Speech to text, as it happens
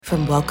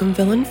From Welcome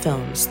Villain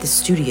Films, the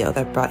studio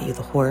that brought you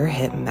the horror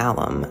hit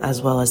Malum,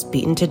 as well as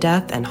Beaten to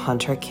Death and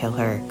Hunter Kill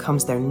Her,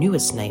 comes their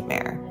newest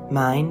nightmare,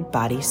 Mind,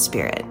 Body,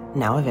 Spirit,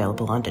 now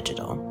available on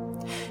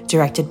digital.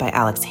 Directed by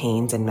Alex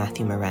Haynes and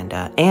Matthew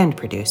Miranda, and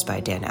produced by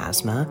Dan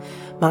Asma,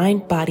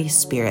 Mind, Body,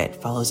 Spirit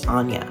follows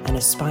Anya, an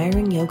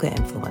aspiring yoga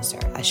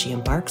influencer, as she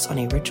embarks on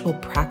a ritual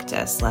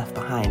practice left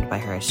behind by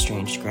her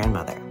estranged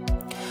grandmother.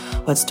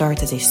 What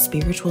starts as a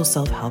spiritual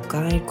self-help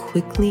guide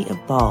quickly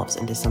evolves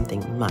into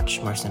something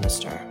much more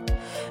sinister.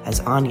 As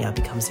Anya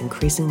becomes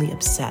increasingly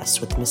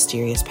obsessed with the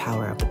mysterious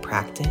power of the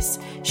practice,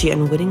 she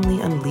unwittingly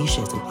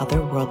unleashes an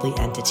otherworldly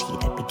entity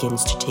that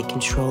begins to take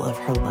control of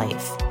her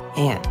life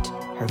and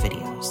her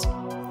videos.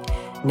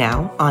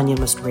 Now, Anya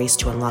must race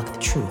to unlock the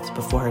truth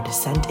before her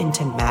descent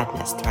into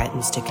madness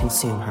threatens to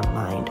consume her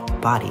mind,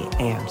 body,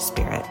 and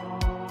spirit.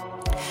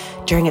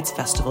 During its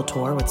festival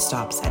tour with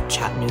stops at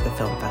Chattanooga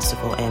Film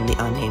Festival and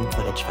the Unnamed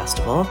Footage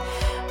Festival,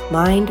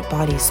 Mind,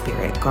 Body,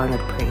 Spirit garnered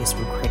praise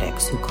from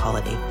critics who call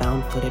it a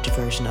found footage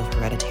version of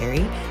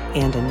Hereditary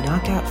and a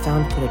knockout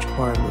found footage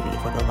horror movie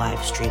for the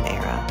live stream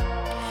era.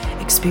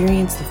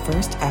 Experience the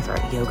first ever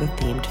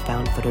yoga-themed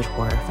found footage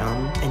horror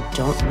film and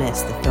don't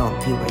miss the film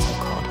viewers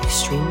have called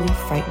extremely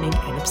frightening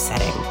and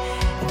upsetting.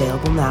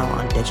 Available now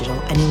on digital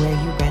anywhere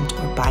you rent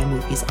or buy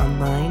movies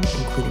online,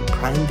 including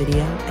Prime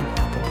Video and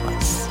Apple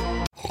Plus.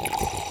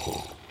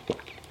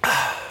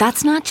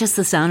 That's not just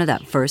the sound of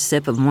that first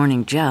sip of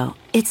Morning Joe.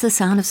 It's the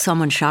sound of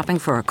someone shopping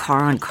for a car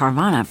on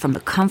Carvana from the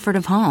comfort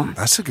of home.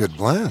 That's a good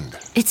blend.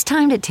 It's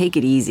time to take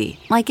it easy,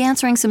 like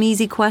answering some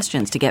easy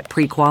questions to get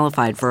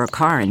pre-qualified for a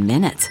car in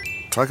minutes.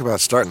 Talk about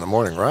starting the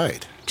morning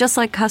right. Just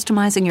like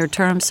customizing your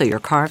terms so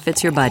your car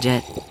fits your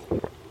budget.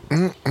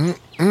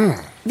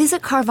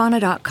 Visit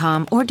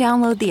Carvana.com or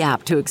download the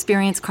app to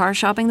experience car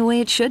shopping the way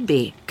it should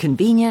be.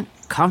 Convenient,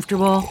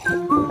 comfortable.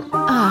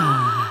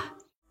 Ah.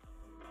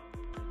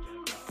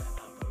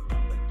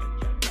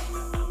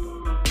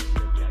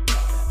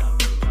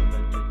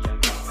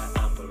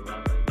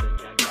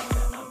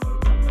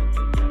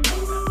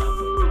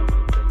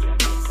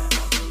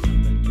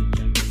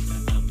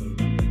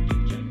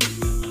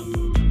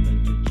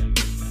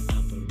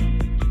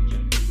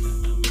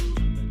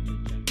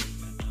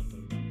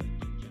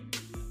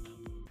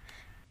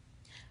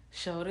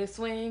 Shoulder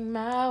swing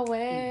my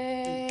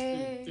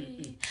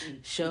way.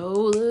 Show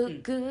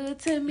look good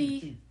to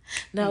me.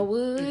 Now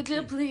would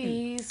you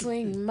please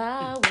swing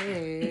my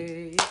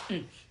way?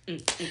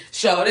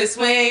 Shoulder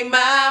swing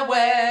my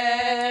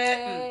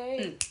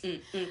way.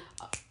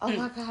 Oh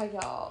my God,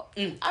 y'all.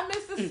 I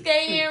miss the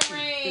skating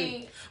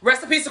ring.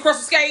 Rest in peace to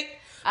Crystal Skate.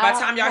 By the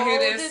time y'all hear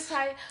this.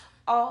 Tight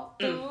all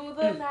through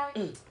the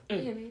night.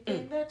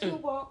 Anything that you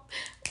want.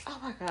 Oh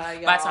my God,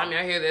 y'all. By the time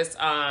y'all hear this,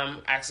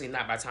 actually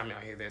not by the time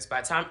y'all hear this. By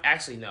the time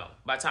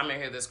y'all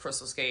hear this,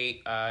 Crystal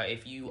Skate,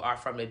 if you are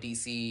from the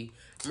DC,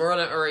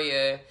 Maryland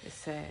area, it's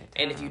sad.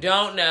 And if you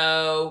don't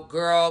know,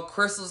 girl,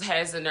 Crystals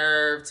has the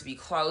nerve to be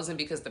closing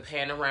because the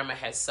Panorama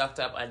has sucked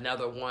up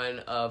another one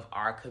of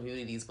our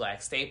community's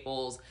black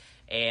staples,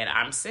 and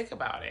I'm sick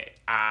about it.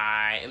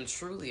 I am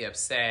truly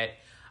upset.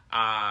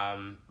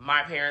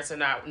 My parents are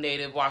not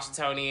native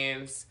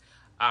Washingtonians,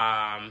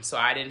 so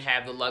I didn't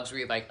have the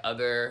luxury like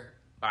other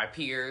my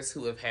peers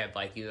who have had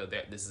like, you know,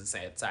 this is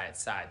a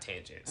side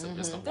tangent, so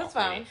just don't that's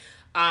walk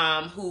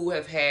fine. Who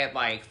have had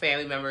like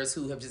family members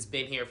who have just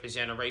been here for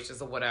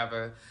generations or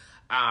whatever,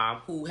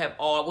 who have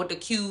all with the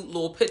cute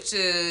little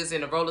pictures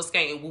and the roller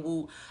skating woo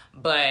woo.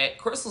 But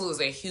Crystal was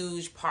a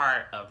huge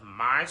part of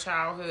my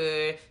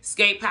childhood.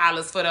 Skate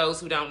pilots, for those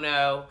who don't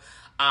know.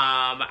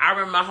 I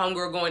remember my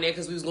homegirl going there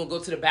because we was gonna go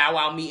to the Bow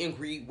Wow meet and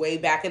greet way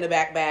back in the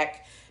back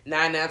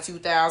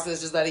 2000s,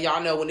 just letting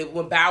y'all know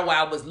when Bow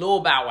Wow was Lil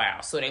Bow Wow,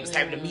 so they was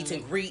having a meet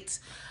and greet.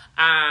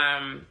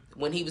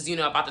 When he was, you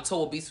know, about to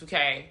tour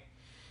B2K.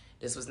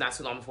 This was not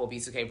too long before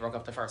B2K broke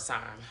up the first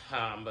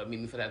time, but meet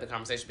me for the other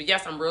conversation. But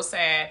yes, I'm real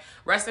sad.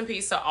 Rest in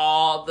peace to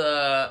all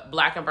the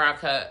black and brown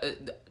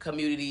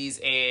communities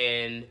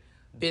and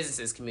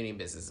businesses, community and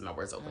businesses, my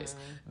words always.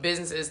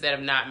 Businesses that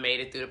have not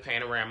made it through the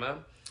Panorama.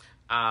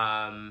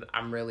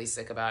 I'm really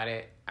sick about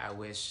it. I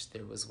wish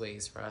there was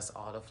ways for us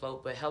all to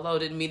float. But hello,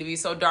 didn't mean to be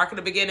so dark in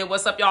the beginning.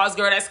 What's up, y'all? It's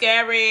Girl That's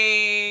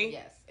Scary.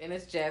 Yes, and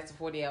it's Jazz, the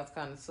 40-ounce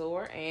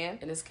connoisseur,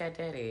 and it's Cat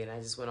Daddy, and I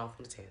just went off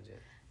on a tangent.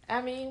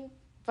 I mean,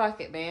 fuck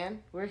it,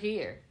 man. We're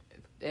here.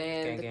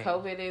 And the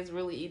COVID is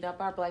really eating up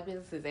our black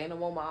businesses. Ain't no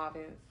more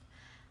Marvins.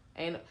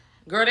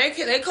 Girl,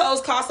 they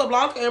closed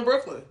Casablanca in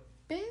Brooklyn.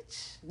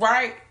 Bitch.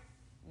 Right.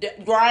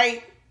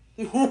 Right.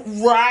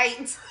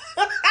 Right.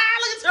 Look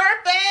at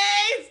your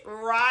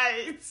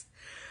face.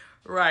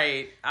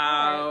 Right.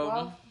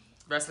 Well,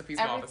 rest in peace,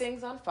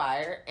 everything's on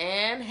fire.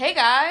 And hey,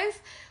 guys,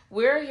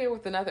 we're here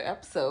with another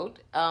episode.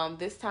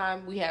 This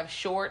time we have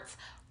Shorts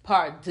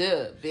Part 2,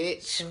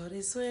 bitch.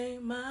 Shorty,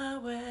 swing my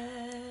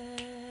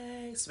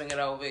way. Swing it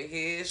over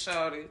here,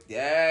 shorty.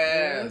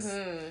 Yes.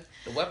 Mm-hmm.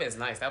 The weather is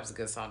nice. That was a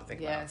good song to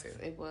think about, too.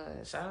 Yes, it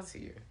was. Shout out to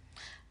you.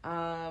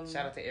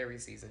 Shout out to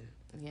Aries season.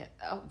 Yeah.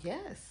 Oh,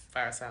 yes.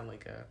 Fireside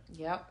Link Up.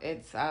 Yep.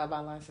 It's my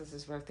line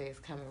sister's birthday is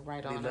coming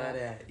right on. We love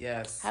that.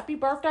 Yes. Happy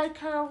birthday,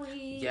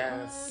 Curry.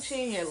 Yes. She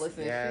ain't here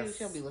listening. Yes.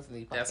 She'll be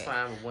listening to the podcast. That's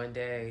fine. One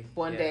day.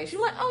 One day. She's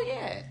like, oh,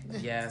 yeah.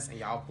 Yes. And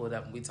y'all pulled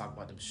up and we talk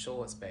about them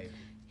shorts, baby.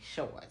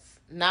 Shorts.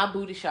 Not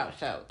booty short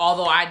shorts.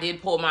 Although I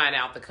did pull mine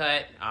out the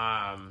cut.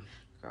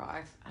 Girl,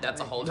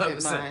 that's a whole other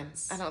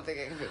sentence. I don't think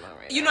I can fit mine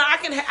right You now.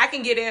 know, I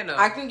can get in them.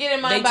 I can get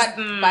in mine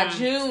by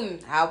June.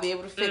 I'll be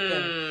able to fit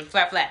them.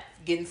 Flat.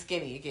 Getting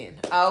skinny again.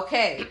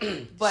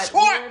 Okay. But Shorts!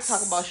 we're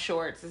talking about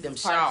shorts. This Them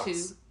is part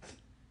shorts. 2.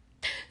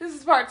 This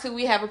is part 2.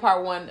 We have a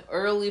part 1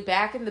 early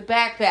back in the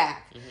backpack.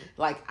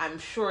 Like, I'm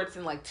sure it's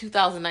in like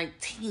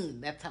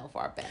 2019. That's how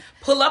far back.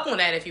 Pull up on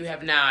that if you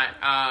have not.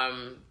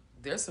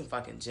 There's some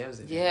fucking gems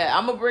in there. Yeah,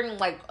 I'm going to bring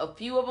like a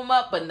few of them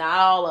up, but not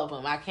all of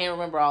them. I can't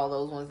remember all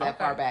those ones that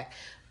far back.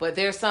 But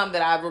there's some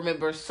that I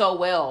remember so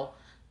well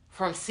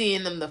from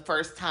seeing them the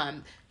first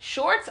time.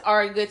 Shorts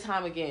are a good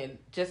time again,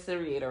 just to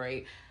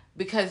reiterate,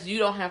 because you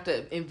don't have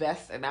to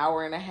invest an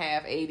hour and a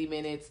half, 80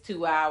 minutes,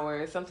 2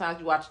 hours. Sometimes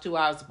you watch 2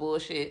 hours of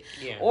bullshit.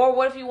 Yeah. Or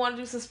what if you want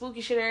to do some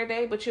spooky shit every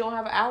day, but you don't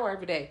have an hour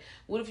every day?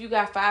 What if you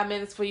got 5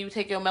 minutes for you to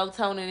take your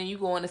melatonin and you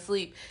going to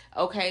sleep?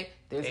 Okay,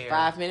 there's a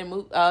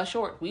 5-minute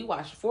short. We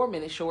watched a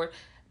 4-minute short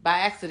by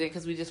accident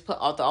because we just put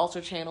the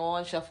Alter channel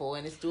on shuffle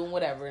and it's doing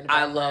whatever in the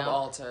background. I love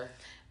Alter.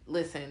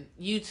 Listen,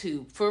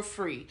 YouTube for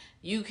free.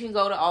 You can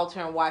go to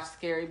Alter and watch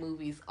scary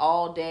movies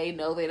all day.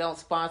 No, they don't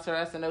sponsor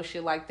us and no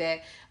shit like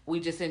that. We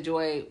just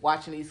enjoy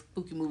watching these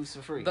spooky movies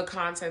for free. The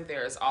content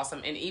there is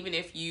awesome. And even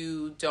if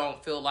you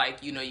don't feel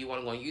like, you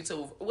want to go on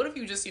YouTube, what if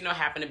you just,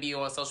 happen to be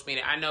on social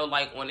media? I know,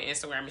 like, on the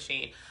Instagram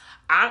machine,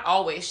 I'm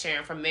always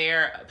sharing from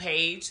their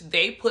page.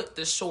 They put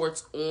the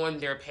shorts on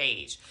their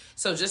page.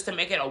 So just to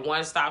make it a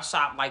one-stop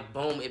shop, like,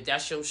 boom, if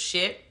that's your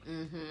shit,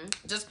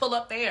 just pull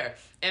up there.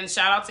 And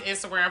shout out to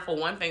Instagram for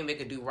one thing they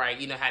could do right.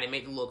 You know how they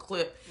make a little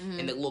clip,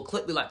 and the little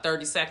clip be like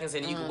 30 seconds,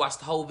 and you can watch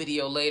the whole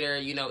video later,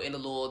 in a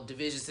little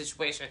division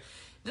situation.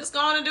 Just go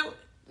on and do it.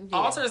 Yeah.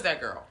 Alter is that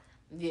girl.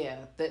 Yeah,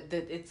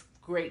 it's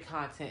great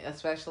content,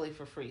 especially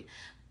for free.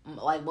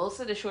 Like, most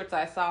of the shorts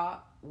I saw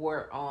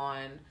were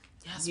on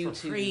YouTube.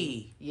 For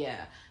free.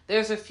 Yeah.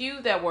 There's a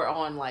few that were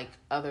on, like,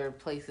 other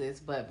places,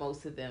 but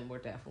most of them were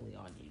definitely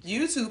on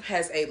YouTube. YouTube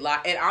has a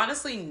lot, and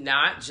honestly,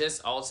 not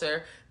just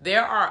Alter.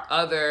 There are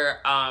other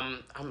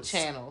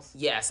channels.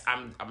 Yes,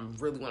 I'm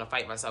really want to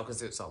fight myself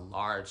because it's a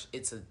large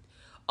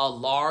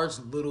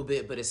little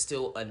bit, but it's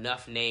still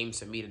enough names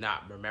for me to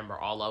not remember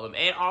all of them.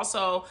 And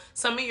also,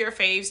 some of your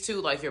faves,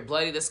 too, like your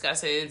Bloody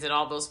Discussins and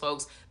all those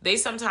folks, they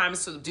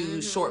sometimes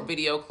do short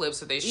video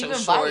clips, or they show even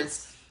shorts.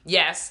 Bites.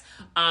 Yes.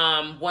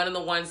 One of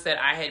the ones that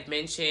I had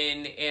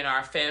mentioned in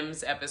our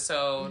Femmes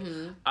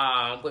episode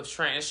with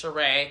Trent and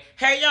Sheree.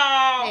 Hey,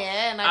 y'all!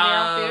 Yeah, Nightmare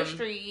on Fear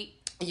Street.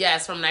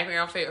 Yes, from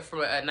Nightmare on Fear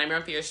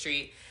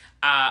Street,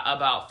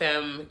 about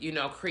femme,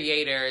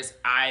 creators.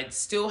 I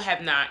still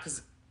have not,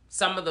 because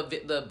some of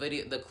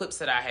the clips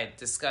that I had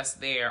discussed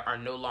there are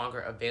no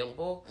longer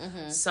available.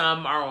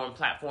 Some are on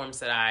platforms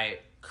that I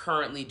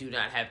currently do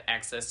not have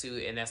access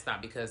to, and that's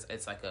not because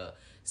it's like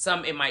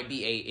some it might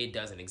be it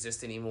doesn't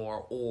exist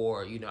anymore,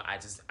 or I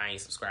ain't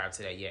subscribed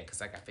to that yet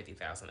because I got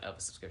 50,000 other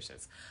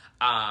subscriptions.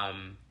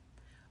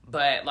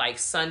 But like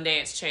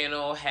Sundance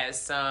Channel has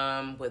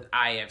some with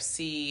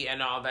IFC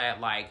and all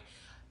that. Like,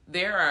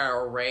 there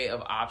are an array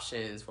of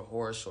options for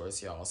horror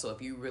shorts, y'all. So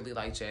if you really,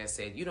 like Jazz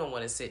said, you don't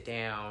want to sit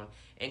down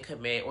and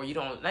commit, or you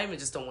don't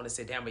want to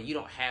sit down, but you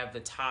don't have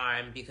the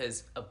time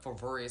because for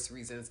various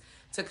reasons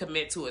to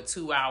commit to a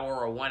 2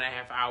 hour or 1.5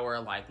 hour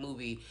like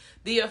movie,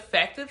 the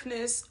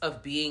effectiveness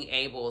of being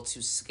able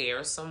to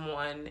scare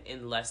someone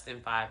in less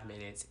than 5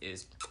 minutes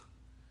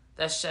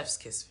that's chef's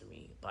kiss for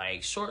me.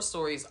 Like, short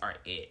stories are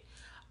it.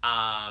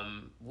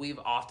 We've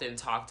often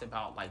talked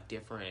about like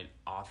different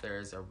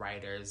authors or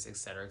writers, et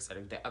cetera,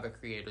 the other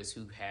creators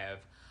who have,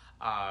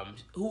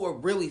 who are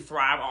really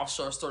thrive off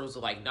short stories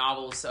with like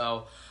novels.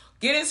 So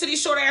get into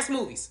these short ass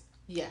movies.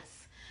 Yes.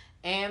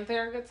 And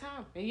they're a good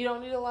time. And you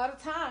don't need a lot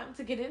of time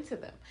to get into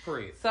them.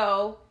 Breathe.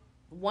 So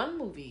one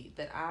movie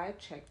that I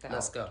checked out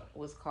Let's go.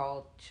 was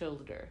called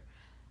Children.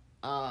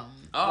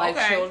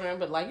 Okay. Children,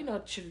 but like,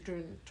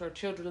 children or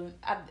children.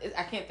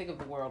 I can't think of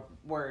the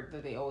word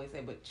that they always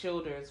say, but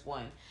Children's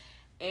one.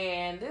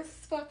 And this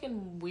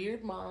fucking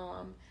weird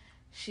mom,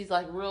 she's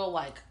like real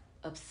like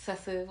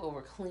obsessive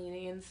over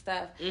cleaning and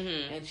stuff.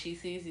 And she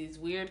sees these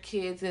weird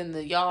kids in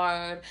the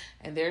yard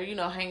and they're,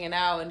 hanging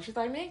out, and she's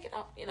like, man, get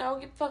off, get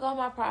the fuck off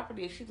my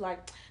property. And she's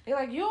like, they're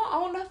like, you don't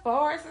own the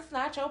forest, it's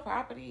not your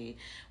property,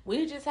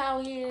 we just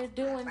out here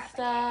doing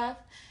stuff.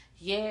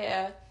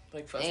 Yeah.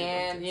 Like fuzzy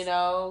and monkeys.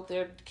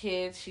 They're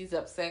kids. She's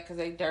upset because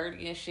they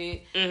dirty and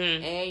shit.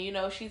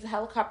 And she's a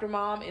helicopter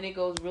mom, and it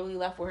goes really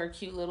left with her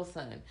cute little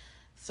son.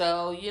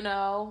 So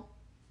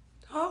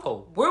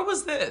oh, where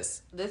was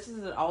this? This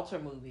is an Alter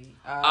movie.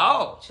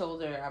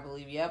 Children, I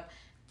believe. Yep,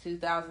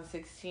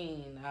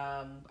 2016.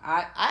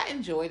 I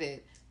enjoyed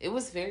it. It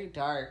was very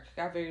dark.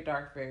 Got very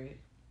dark very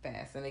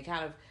fast,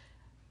 and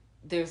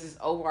there's this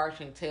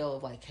overarching tale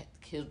of like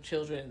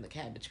children in the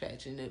Cabbage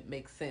Patch, and it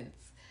makes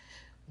sense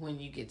when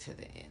you get to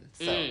the end.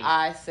 So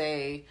I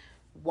say,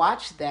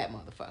 watch that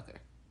motherfucker.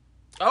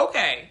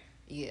 Okay.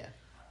 Yeah.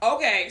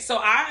 Okay, so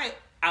I'm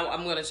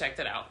gonna check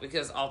that out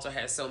because Alter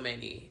has so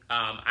many.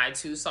 I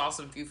too saw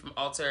some few from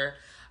Alter.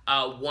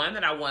 One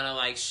that I want to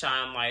like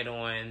shine light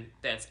on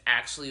that's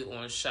actually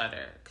on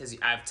Shudder, because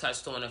I've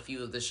touched on a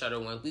few of the Shudder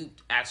ones. We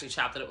actually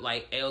chopped it up,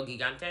 like El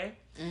Gigante.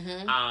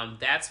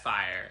 That's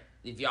fire.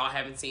 If y'all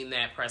haven't seen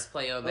that, press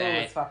play on that. Oh,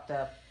 it's fucked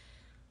up.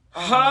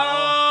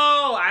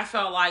 Oh, I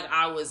felt like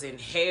I was in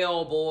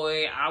hell,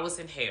 boy. I was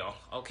in hell,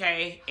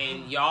 okay?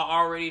 And y'all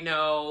already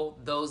know,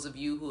 those of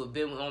you who have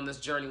been on this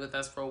journey with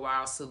us for a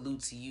while, salute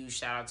to you,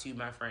 shout out to you,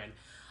 my friend.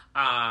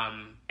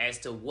 As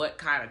to what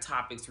kind of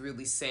topics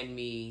really send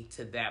me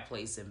to that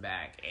place and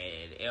back.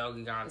 And El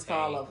Gigante. It's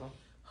all of them.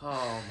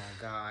 Oh,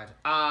 my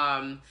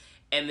God.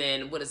 And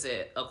then, what is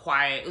it? The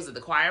Quiet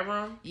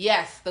Room?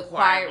 Yes, The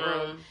Quiet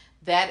Room.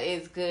 That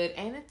is good.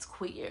 And it's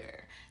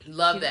queer.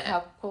 Love that.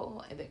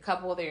 The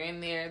couple they're in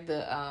there,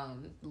 the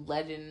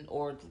legend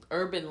or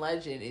urban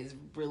legend is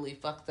really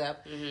fucked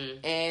up.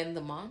 And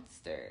the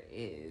monster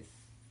is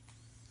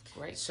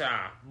great.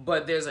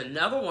 But there's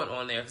another one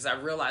on there because I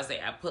realized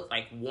I put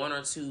like one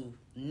or two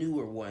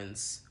newer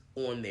ones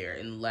on there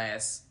in the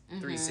last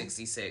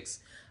 366.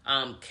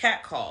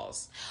 Cat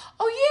Calls.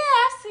 Oh yeah,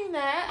 I've seen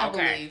that. I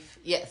believe.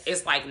 Yes.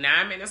 It's like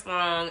 9 minutes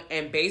long,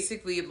 and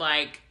basically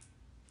like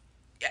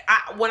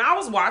when I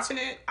was watching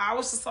it, I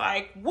was just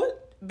like,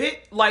 what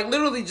bit, like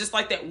literally just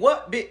like that,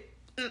 what bit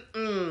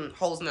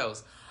hole's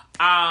nose.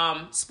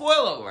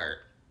 Spoiler alert,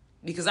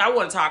 because I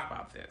want to talk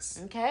about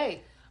this.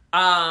 Okay.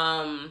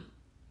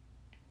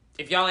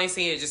 If y'all ain't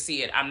seen it, just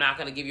see it. I'm not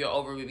going to give you an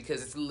overview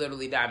because it's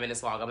literally 9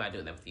 minutes long. I'm not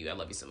doing that with you. I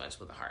love you so much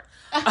with a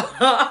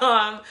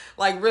heart.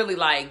 Like, really,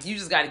 like, you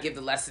just got to give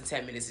the less than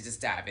 10 minutes to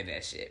just dive in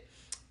that shit.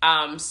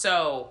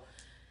 So,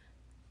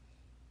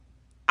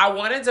 I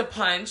wanted to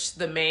punch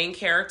the main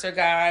character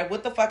guy.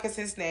 What the fuck is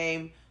his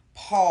name?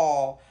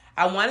 Paul.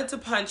 I wanted to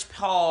punch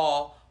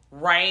Paul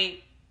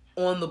right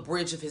on the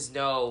bridge of his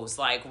nose,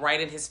 like, right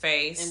in his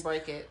face. And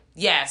break it.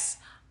 Yes.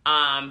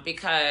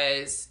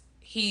 Because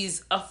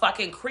he's a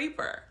fucking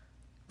creeper.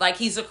 Like,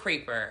 he's a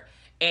creeper.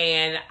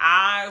 And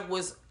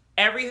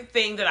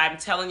everything that I'm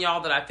telling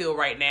y'all that I feel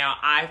right now,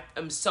 I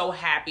am so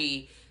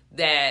happy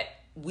that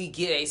we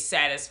get a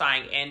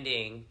satisfying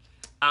ending.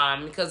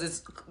 Because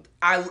this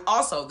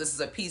is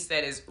a piece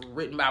that is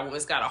written by a woman.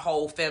 It's got a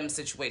whole femme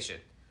situation.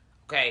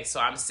 Okay, so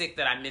I'm sick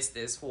that I missed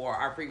this for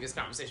our previous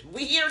conversation.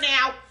 We here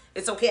now.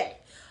 It's okay.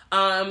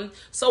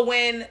 So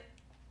when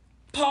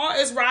Paul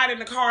is riding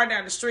the car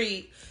down the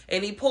street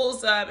and he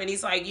pulls up and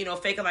he's like,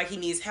 faking like he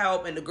needs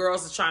help, and the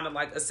girls is trying to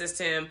like assist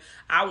him.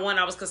 I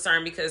was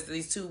concerned because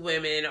these two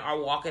women are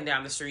walking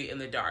down the street in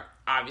the dark.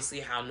 Obviously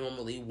how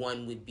normally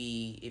one would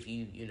be if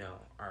you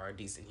are a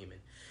decent human,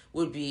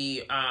 would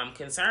be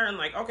concerned,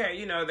 like,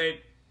 okay, they're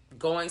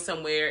going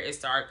somewhere, it's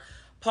dark.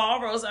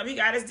 Paul rose up, he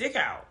got his dick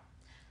out.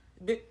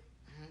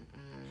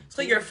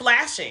 So you're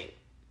flashing.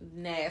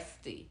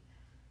 Nasty.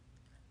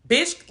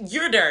 Bitch,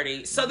 you're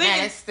dirty. So then,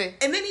 Nasty.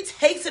 And then he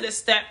takes it a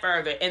step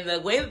further, and the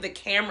way that the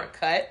camera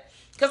cut,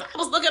 because I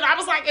was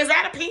like, is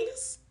that a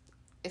penis?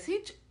 Is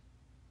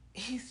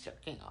he's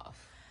jerking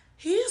off.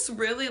 He is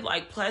really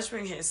like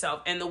pleasuring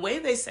himself, and the way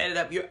they set it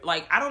up, you're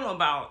like, I don't know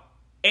about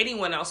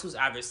anyone else who's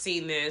either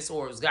seen this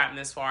or has gotten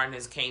this far and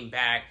has came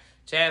back.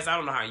 Jazz, I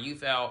don't know how you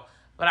felt,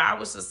 but I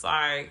was just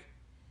like,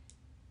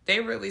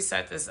 they really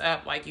set this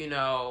up like,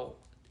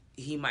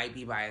 he might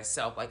be by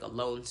himself, like a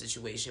lone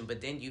situation, but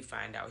then you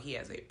find out he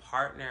has a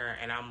partner,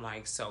 and I'm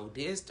like, so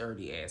this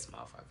dirty ass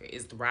motherfucker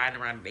is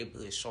riding around the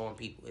neighborhood showing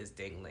people his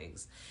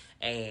dinglings,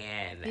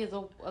 and he has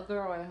a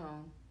girl at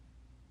home.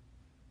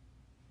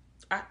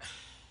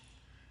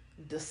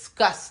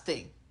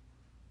 Disgusting.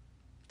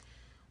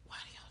 Why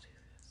do y'all do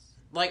this?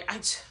 Like,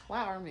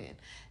 why are men?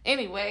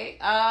 Anyway,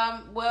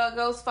 it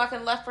goes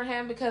fucking left for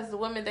him because the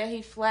women that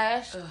he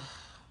flashed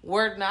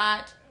were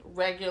not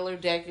regular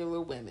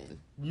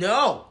women.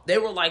 No, they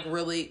were like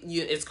really.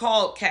 It's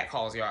called Cat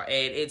Calls, y'all,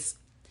 and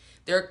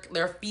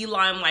they're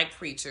feline-like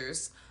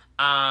creatures.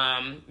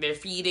 They're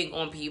feeding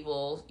on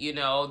people.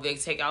 They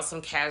take out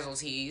some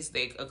casualties.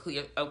 They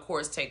of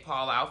course take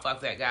Paul out. Fuck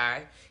that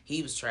guy.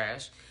 He was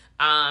trash.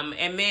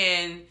 And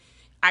then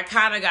I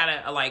kind of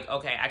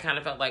I kind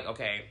of felt like,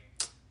 okay,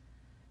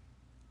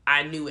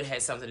 I knew it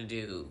had something to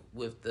do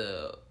with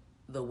the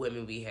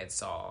women we had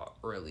saw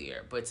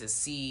earlier, but to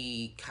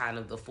see kind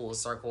of the full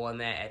circle on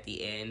that at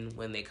the end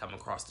when they come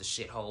across the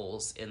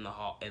shitholes in the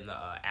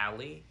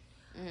alley,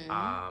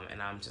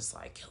 and I'm just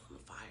like, kill them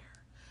with fire.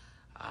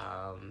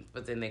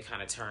 But then they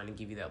kind of turn and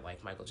give you that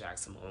like Michael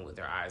Jackson moment with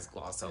their eyes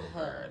gloss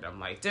over, and I'm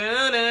like,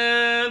 dun,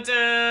 dun,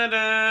 dun,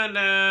 dun,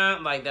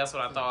 dun. Like that's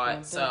what I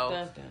thought.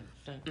 So.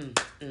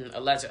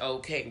 Alleged.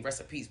 Okay,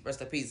 rest in peace.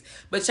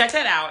 But check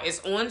that out.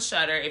 It's on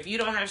Shudder. If you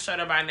don't have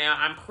Shudder by now,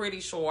 I'm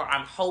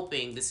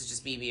hoping this is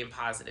just me being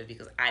positive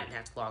because I didn't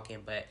have to log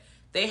in, but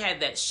they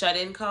had that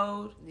shut-in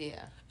code.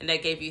 Yeah. And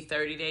that gave you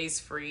 30 days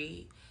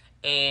free.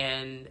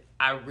 And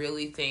I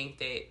really think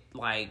that,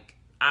 like,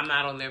 I'm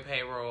not on their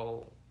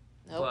payroll,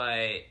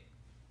 but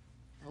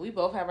We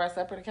both have our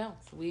separate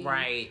accounts.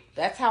 Right.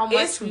 That's how much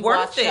It's we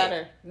worth watch it.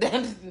 Shudder.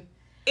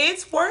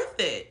 It's worth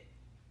it.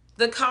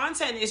 The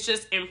content is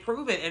just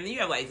improving. And then you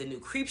have, like, the new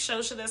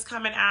Creepshow shit that's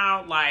coming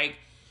out. Like,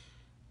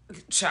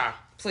 cha,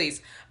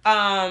 please.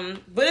 But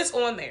it's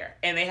on there.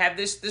 And they have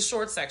this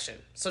short section.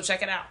 So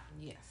check it out.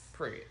 Yes.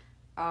 Period.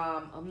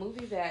 A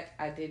movie that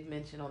I did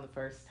mention on the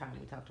first time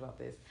we talked about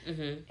this,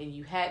 and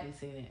you hadn't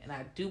seen it, and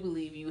I do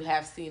believe you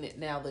have seen it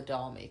now, The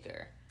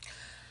Dollmaker.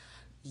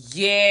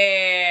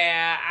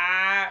 Yeah,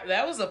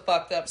 that was a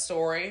fucked up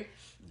story.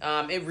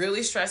 It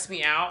really stressed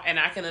me out, and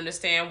I can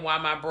understand why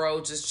my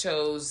bro just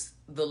chose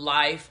the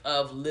life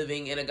of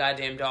living in a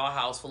goddamn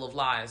dollhouse full of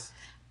lies.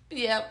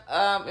 Yep.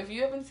 If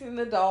you haven't seen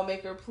The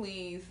Dollmaker,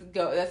 please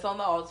go. That's on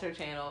the Alter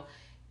channel.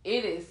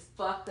 It is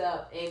fucked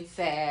up and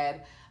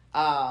sad.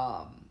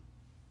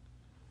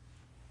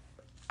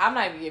 I'm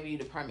not even giving you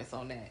the premise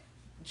on that.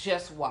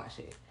 Just watch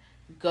it.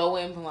 Go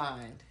in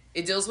blind.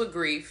 It deals with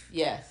grief.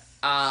 Yes.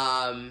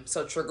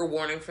 So trigger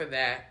warning for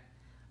that.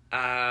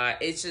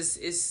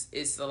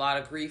 It's a lot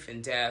of grief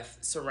and death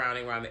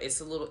surrounding around it.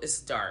 It's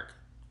dark.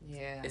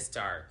 Yeah. It's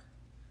dark.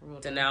 Real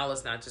Nile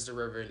is not just a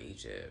river in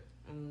Egypt.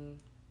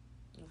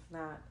 It's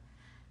not.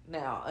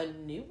 Now, a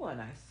new one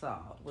I saw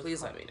was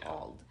Please let me know.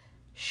 called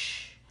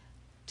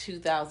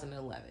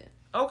 2011.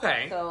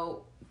 Okay.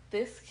 So,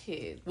 this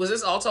kid... Was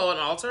this also on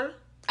Alter?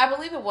 I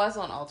believe it was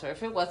on Alter.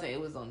 If it wasn't, it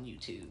was on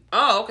YouTube.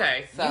 Oh,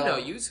 okay. So, you know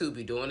YouTube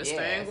be doing this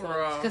thing,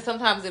 girl. Because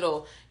sometimes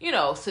it'll,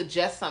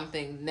 suggest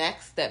something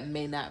next that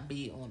may not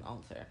be on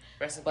Alter.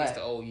 Rest in peace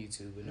to old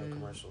YouTube with no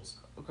commercials.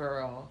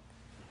 Girl.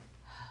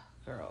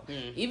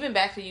 Even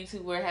back to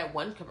YouTube where it had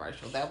one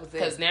commercial. That was it.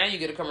 Because now you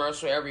get a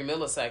commercial every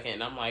millisecond.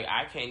 And I'm like,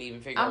 I can't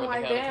even figure out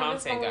what the hell the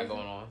content got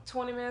going on.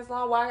 20 minutes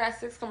long. Why I got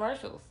 6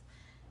 commercials?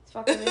 It's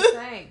fucking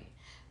insane.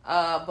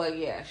 But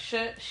yeah,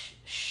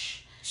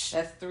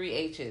 that's 3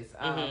 H's.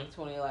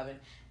 2011.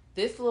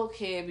 This little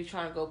kid be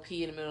trying to go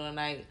pee in the middle of the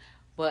night,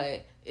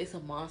 but it's a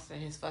monster in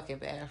his fucking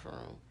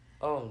bathroom.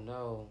 Oh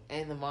no.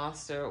 And the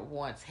monster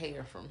wants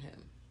hair from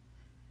him.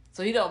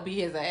 So he don't beat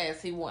his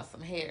ass, he wants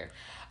some hair.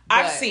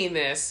 I've seen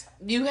this.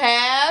 You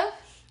have?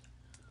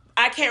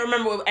 I can't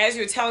remember. As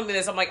you're telling me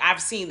this, I'm like,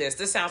 I've seen this.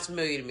 This sounds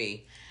familiar to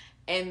me.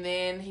 And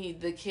then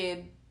the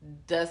kid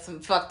does some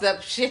fucked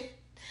up shit,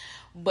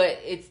 but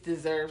it's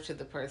deserved to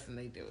the person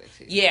they do it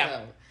to. Yeah.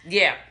 So,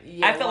 yeah.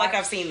 I feel like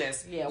I've seen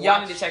this. Yeah,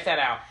 y'all need to check that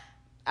out.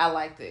 I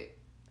liked it.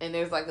 And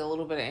there's like a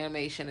little bit of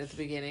animation at the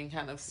beginning,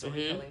 kind of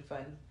storytelling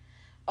fun.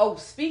 Oh,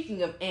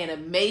 speaking of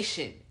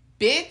animation,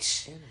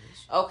 bitch.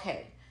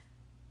 Okay.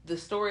 The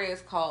story is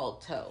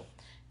called Toe.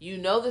 You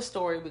know the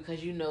story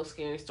because you know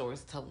scary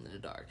stories told in the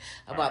dark.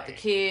 About the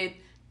kid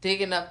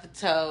digging up the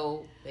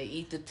toe, they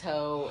eat the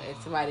toe, and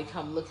somebody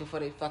come looking for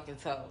their fucking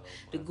toe.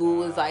 The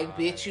ghoul is like,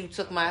 bitch, you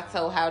took my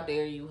toe, how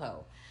dare you,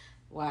 hoe.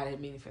 Well, I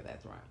didn't mean for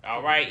that to rhyme.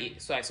 All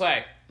right, swag.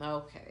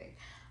 Okay.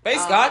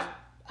 Base God.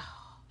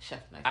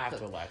 Chef Knife. I have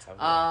to relax.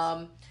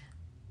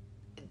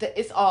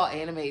 It's all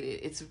animated.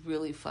 It's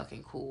really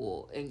fucking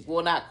cool. And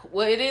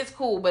it is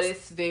cool, but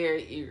it's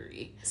very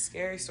eerie.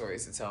 Scary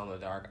Stories to Tell in the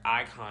Dark,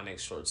 iconic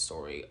short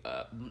story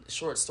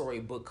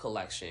book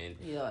collection.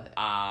 Yeah.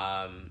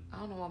 I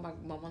don't know why my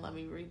mama let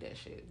me read that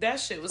shit.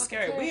 That shit was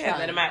scary. We had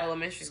that in my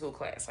elementary school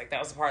class. Like, that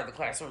was a part of the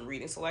classroom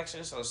reading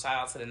selection. So shout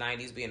out to the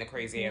 90s being a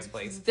crazy ass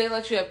place. They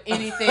let you have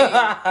anything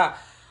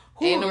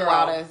in the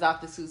wild as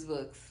Dr. Seuss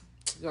books.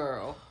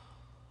 Girl.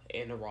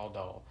 And the raw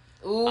doll.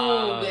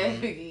 Ooh,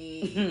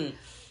 baby.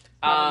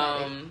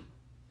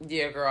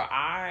 Yeah, girl,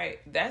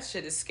 that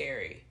shit is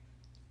scary.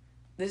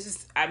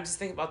 I'm just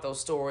thinking about those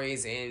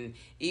stories, and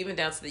even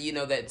down to the,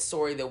 that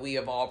story that we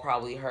have all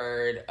probably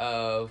heard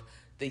of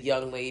the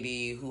young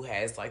lady who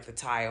has like the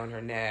tie on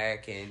her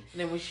neck, and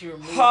then when she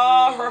removed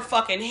her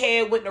fucking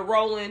head went to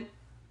rolling.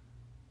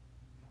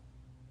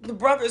 The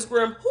Brothers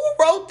Grimm, who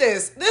wrote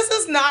this? This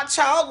is not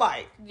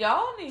childlike.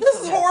 Y'all need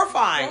this is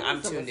horrifying.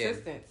 I'm tuned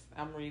in.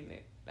 I'm reading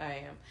it. I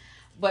am.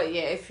 But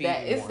yeah,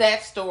 it's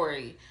that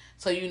story.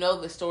 So you know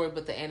the story,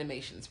 but the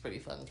animation is pretty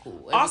fucking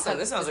cool. And awesome.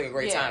 This sounds like a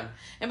great time.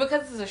 And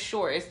because it's a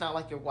short, it's not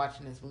like you're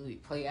watching this movie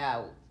play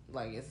out.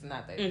 Like, it's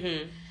not that.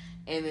 Mm-hmm.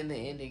 And then the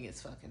ending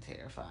is fucking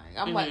terrifying.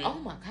 I'm like, oh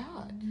my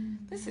God,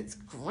 this is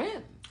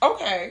grim.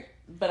 Okay.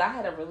 But I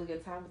had a really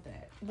good time with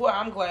that. Well,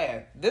 I'm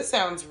glad. This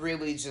sounds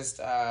really just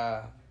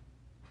like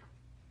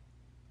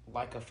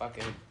a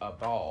fucking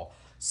ball.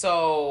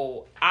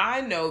 So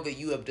I know that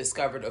you have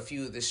discovered a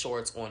few of the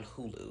shorts on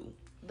Hulu.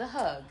 The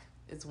Hug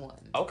is one.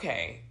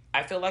 Okay.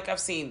 I feel like I've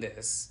seen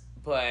this,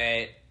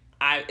 but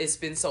it's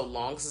been so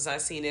long since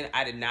I've seen it.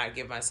 I did not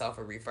give myself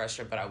a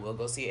refresher, but I will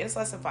go see it. It's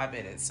less than 5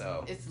 minutes,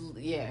 so it's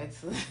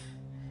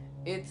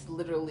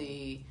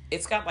literally.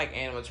 It's got like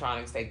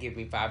animatronics that give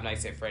me Five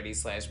Nights at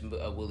Freddy's /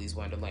 Willy's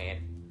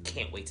Wonderland.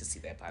 Can't wait to see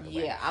that, by the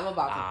way. Yeah, I'm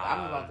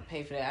about to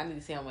pay for that. I need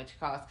to see how much it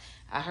costs.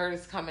 I heard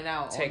it's coming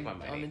out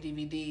on the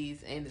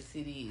DVDs and the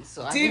CDs.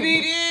 So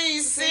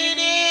CDs.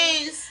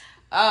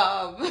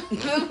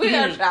 We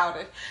are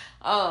childish.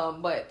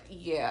 But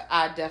yeah,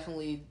 I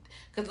definitely,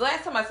 because the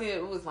last time I seen it,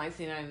 it was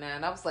 $19.99.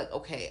 I was like,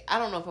 okay, I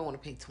don't know if I want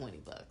to pay $20.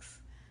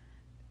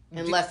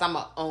 unless I'm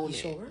gonna own it,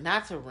 sure?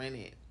 not to rent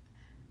it.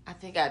 I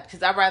think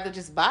because I'd rather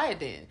just buy it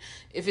then.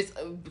 If it's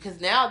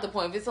because now at the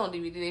point, if it's on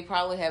DVD, they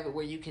probably have it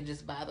where you can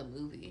just buy the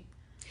movie.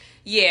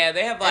 Yeah,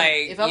 they have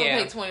like. If I'm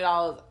gonna pay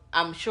 $20,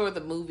 I'm sure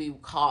the movie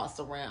costs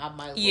around. I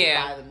might as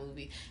well buy the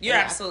movie. You're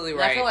absolutely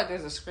right. I feel like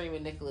there's a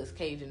screaming Nicolas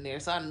Cage in there,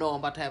 so I know I'm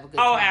about to have a good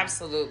time. time.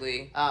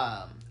 Absolutely.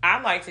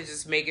 I like to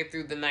just make it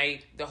through the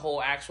night, the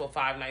whole actual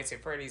Five Nights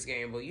at Freddy's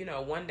game. But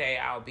one day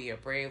I'll be a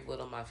brave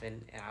little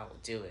muffin and I'll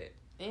do it.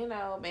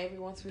 Maybe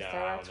once we start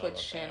our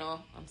Twitch channel,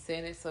 I'm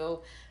saying it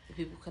so the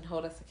people can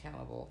hold us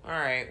accountable. All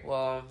right,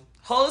 well,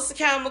 hold us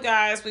accountable,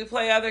 guys. We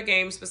play other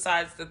games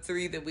besides the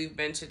 3 that we've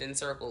mentioned in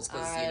circles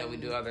because we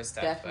do other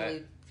stuff.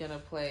 Definitely gonna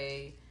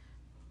play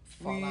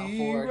Fallout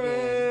 4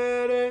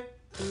 again.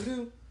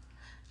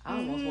 I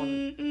almost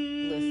want to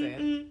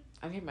listen.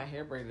 I'm getting my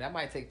hair braided. I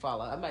might take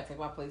Fallout. I might take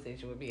my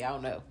PlayStation with me. I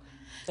don't know.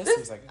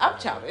 Seems like I'm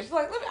childish.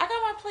 Like, look, I got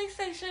my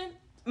PlayStation.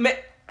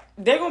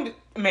 They're gonna be,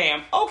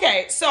 ma'am.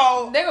 Okay,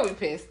 so they're gonna be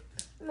pissed.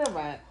 Never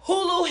mind.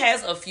 Hulu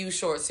has a few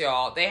shorts,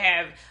 y'all.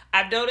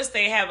 I've noticed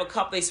they have a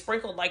couple. They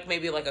sprinkled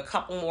maybe a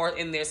couple more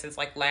in there since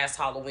last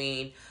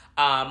Halloween.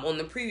 On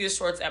the previous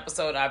shorts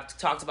episode, I've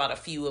talked about a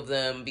few of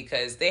them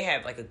because they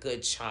had a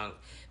good chunk.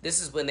 This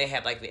is when they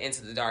had the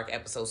Into the Dark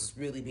episodes was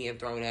really being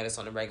thrown at us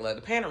on the regular.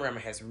 The Panorama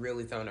has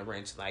really thrown a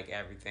wrench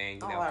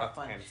everything. Fuck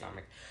the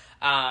Panasonic.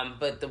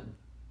 But the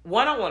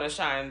one I want to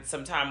shine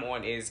some time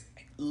on is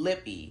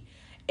Lippy.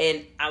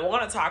 And I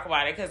want to talk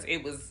about it because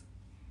it was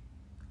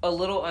a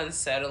little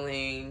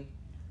unsettling.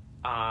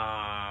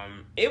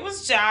 It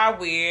was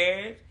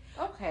weird.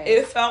 Okay.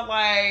 It felt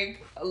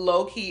like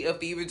low-key a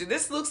fever dream.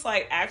 This looks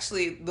like,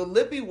 actually, the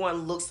Lippy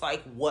one looks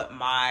like what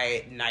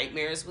my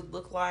nightmares would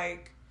look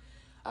like.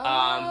 But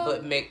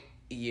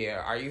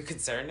are you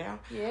concerned now?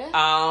 Yeah.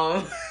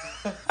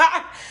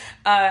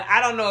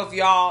 I don't know if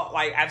y'all,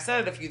 I've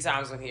said it a few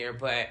times on here,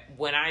 but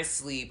when I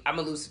sleep, I'm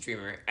a lucid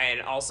dreamer.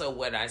 And also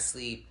when I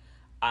sleep,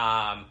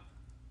 my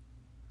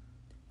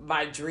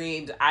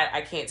dreams,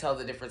 I can't tell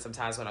the difference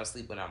sometimes when I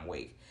sleep when I'm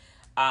awake.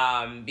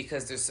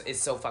 Because it's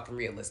so fucking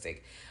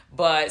realistic.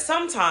 But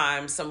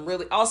sometimes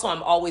also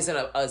I'm always in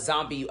a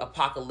zombie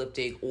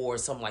apocalyptic or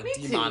some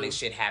demonic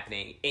shit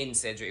happening in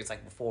said dreams,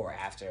 before or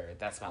after.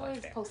 That's my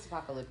always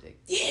post-apocalyptic.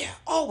 Yeah,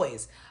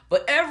 always.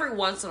 But every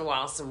once in a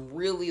while, some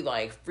really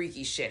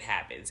freaky shit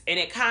happens. And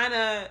it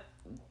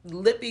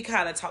Lippy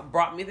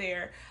brought me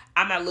there.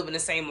 I'm not living the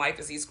same life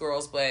as these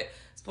girls, but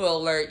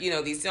spoiler alert,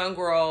 these young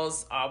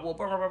girls,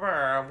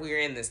 we're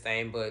in this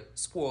thing, but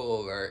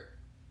spoiler alert,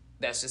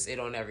 that's just it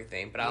on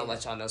everything. But I'll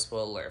let y'all know,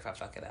 spoiler alert, if I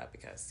fuck it up,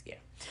 because,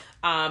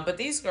 but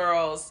these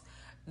girls,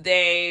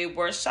 they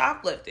were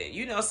shoplifting.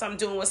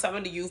 Doing what some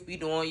of the youth be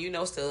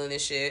doing, stealing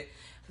this shit.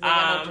 They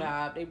got no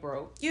job, they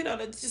broke.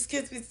 Just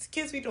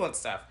kids be doing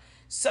stuff.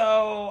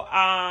 So,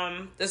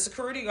 the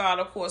security guard,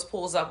 of course,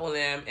 pulls up on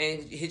them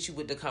and hits you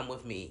with the come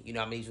with me.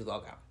 I need you to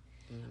log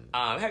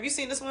out. Have you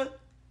seen this one?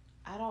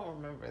 I don't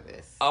remember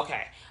this.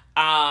 Okay.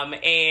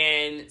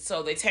 And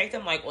so they take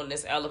them on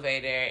this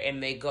elevator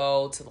and they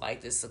go to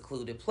this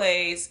secluded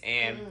place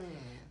and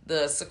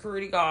the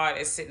security guard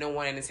is sitting on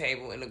one end of the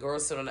table and the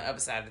girl's sitting on the other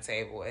side of the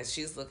table and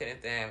she's looking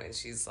at them and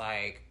she's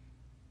like,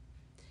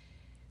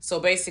 so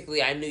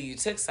basically I knew you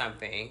took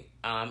something,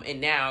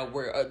 and now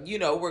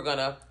we're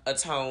gonna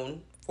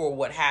atone for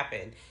what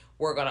happened.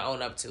 We're gonna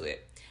own up to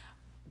it.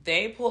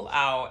 They pull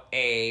out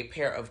a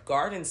pair of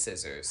garden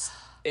scissors.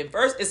 At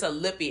first, it's a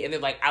Lippy, and they're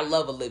like, I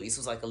love a Lippy.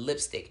 So it's a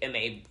lipstick, and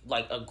they,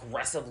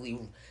 aggressively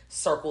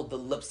circled the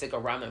lipstick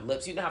around their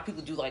lips. You know how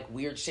people do,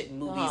 weird shit in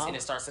movies, and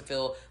it starts to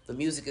feel, the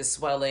music is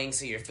swelling,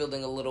 so you're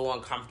feeling a little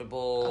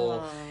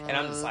uncomfortable. And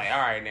I'm just like, all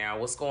right, now,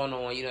 what's going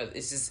on?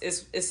 It's just,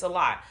 it's a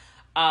lot.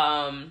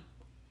 And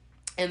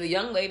the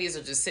young ladies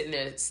are just sitting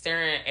there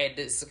staring at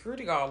the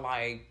security guard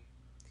like,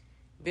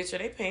 bitch, are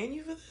they paying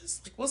you for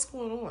this? What's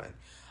going on?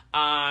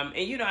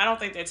 And I don't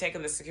think they're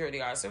taking the security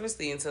guard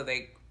seriously until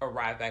they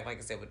arrive back, like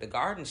I said, with the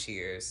garden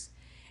shears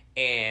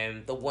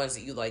and the ones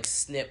that you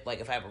snip,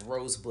 if I have a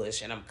rose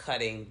bush and I'm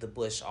cutting the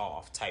bush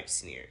off type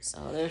sneers.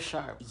 Oh, they're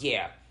sharp.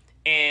 Yeah.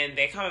 And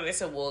they come and they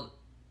said, well,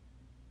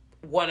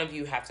 one of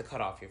you have to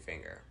cut off your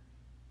finger.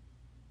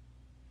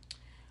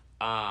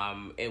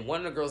 And one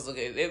of the girls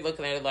they're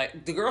looking at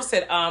it the girl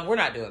said, we're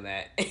not doing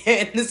that.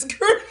 And the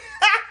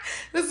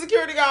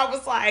security guard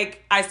was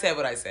like, I said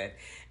what I said.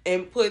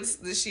 And puts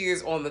the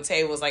shears on the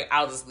table. It's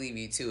I'll just leave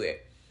you to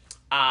it.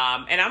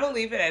 And I'm gonna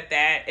leave it at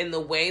that. And the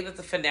way that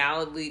the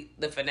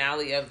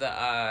finale of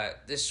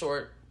the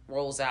short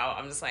rolls out,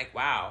 I'm just like,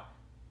 wow,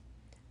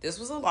 this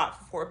was a lot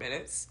for 4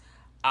 minutes.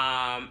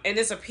 And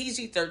it's a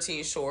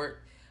PG-13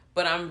 short,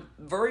 but I'm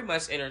very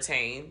much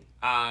entertained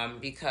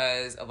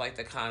because of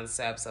the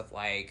concepts of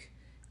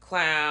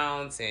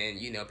clowns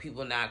and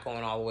people not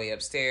going all the way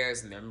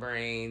upstairs in their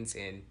brains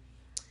and.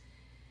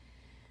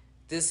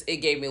 It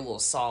gave me a little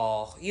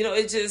Saw.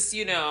 It just,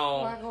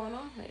 What's going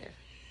on here?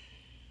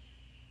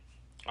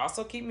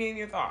 Also, keep me in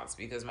your thoughts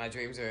because my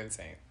dreams are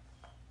insane.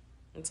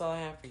 That's all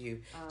I have for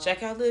you.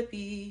 Check out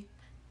Lippy.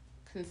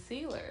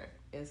 Concealer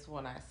is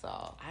one I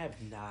saw. I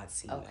have not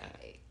seen that.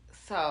 Okay.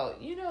 So,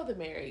 you know the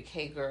Mary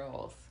Kay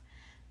girls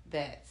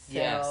that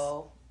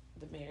sell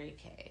the Mary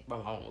Kay. My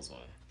mom was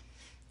one.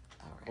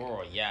 All right.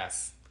 Girl,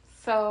 yes.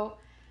 So,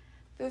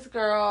 this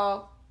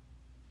girl,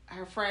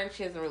 her friend,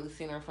 she hasn't really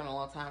seen her friend in a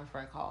long time. Her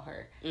friend called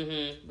her.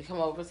 Mm-hmm. We come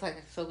over, it's like,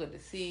 it's so good to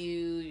see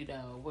you. You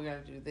know, we're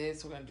going to do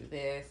this, we're going to do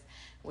this.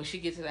 When she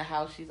gets to the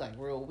house, she's like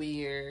real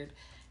weird.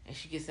 And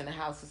she gets in the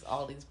house, there's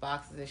all these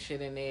boxes and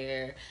shit in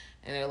there.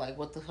 And they're like,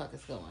 what the fuck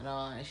is going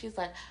on? And she's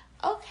like,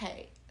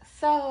 okay,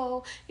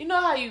 so, you know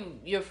how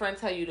your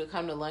friends tell you to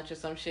come to lunch or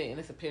some shit and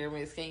it's a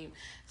pyramid scheme?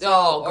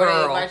 So, girl. Or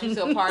they invite you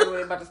to a party where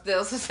they're about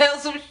to sell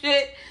some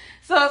shit.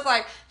 So it's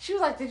like, she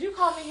was like, did you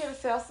call me here to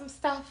sell some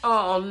stuff?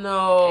 Oh,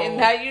 no. And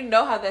now you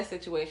know how that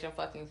situation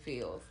fucking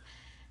feels.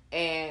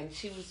 And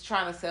she was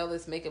trying to sell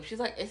this makeup. She's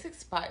like, it's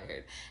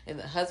expired. And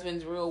the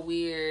husband's real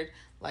weird.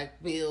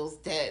 Like, bills,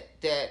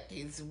 debt.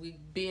 He's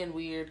being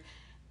weird.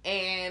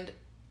 And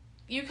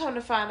you come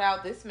to find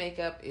out this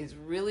makeup is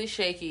really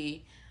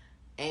shaky.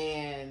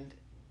 And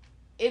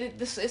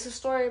it's a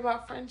story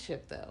about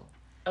friendship, though.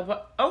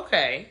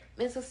 Okay.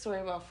 It's a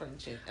story about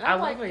friendship. And I I'm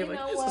love like, it. you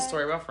know It's what? a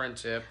story about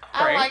friendship.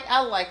 I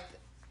Right? like,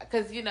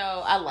 because, you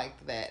know, I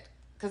liked that.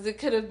 Because it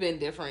could have been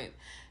different.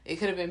 It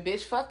could have been,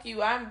 bitch, fuck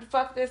you.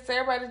 Fuck this,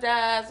 everybody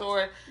dies, or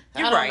You're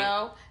I don't right.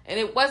 know. And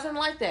it wasn't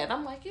like that.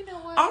 I'm like, you know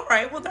what? All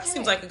right. Well, that Okay.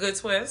 seems like a good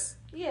twist.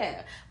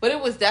 Yeah. But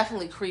it was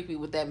definitely creepy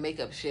with that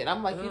makeup shit.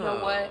 I'm like, you know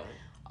Oh. what?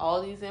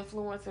 All these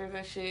influencers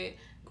and shit,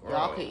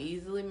 y'all Girl. can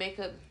easily make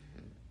up.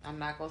 I'm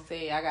not going to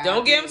say I got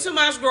Don't give them ideas, too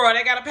much, girl.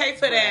 They got to pay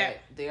for that.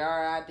 but there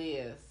are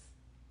ideas.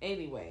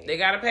 Anyway. They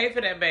got to pay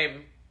for that,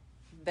 baby.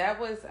 That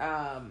was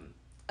a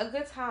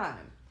good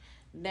time.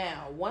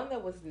 Now, one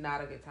that was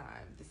not a good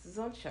time. This is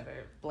on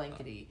Shudder,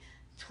 Blankety,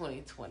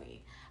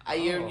 2020.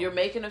 You're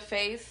making a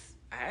face.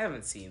 I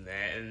haven't seen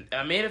that. And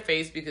I made a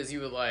face because you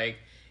were like,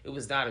 it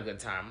was not a good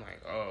time. I'm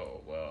like,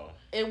 oh, well.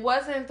 It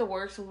wasn't the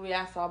worst movie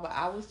I saw, but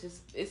I was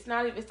just, it's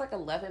like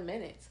 11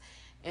 minutes.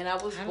 And I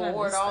was How did I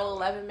bored miss all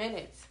that? 11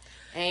 minutes.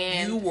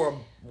 And You were,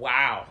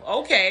 wow.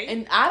 Okay.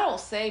 And I don't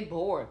say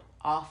bored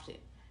often.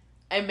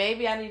 And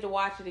maybe I need to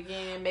watch it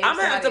again. Maybe I'm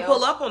going to have to somebody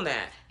pull else- up on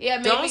that. Yeah,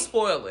 maybe. Don't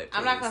spoil it,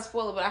 I'm not please. going to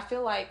spoil it, but I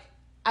feel like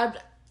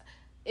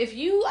if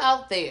you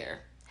out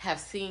there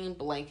have seen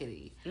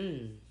Blankety,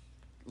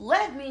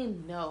 let me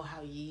know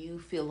how you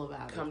feel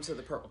about it. Come to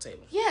the purple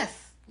table.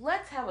 Yes,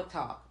 let's have a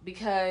talk,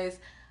 because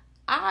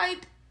am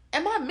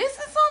I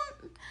missing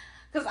something?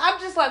 Because I'm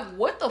just like,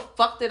 what the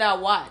fuck did I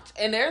watch?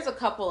 And there's a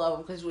couple of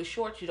them, because with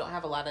shorts, you don't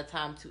have a lot of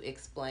time to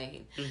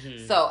explain.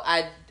 Mm-hmm. So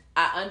I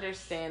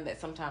understand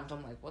that sometimes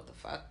I'm like, what the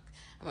fuck?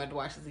 I'm going to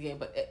watch this again.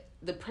 But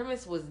the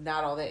premise was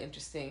not all that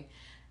interesting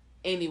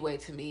anyway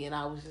to me. And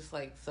I was just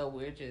like, so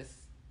we're just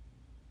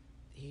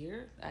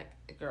here?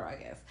 Girl, I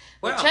guess.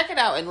 Well, check it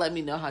out and let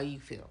me know how you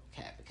feel,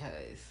 Kat,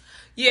 because...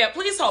 Yeah,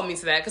 please hold me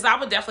to that, because I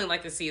would definitely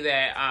like to see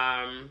that.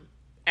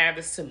 Add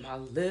this to my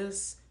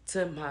list.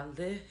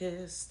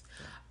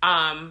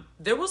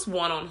 There was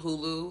one on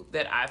Hulu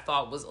that I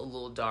thought was a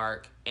little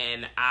dark,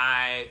 and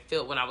I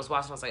feel when I was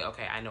watching, I was like,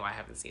 okay, I know I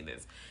haven't seen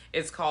this.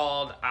 It's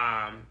called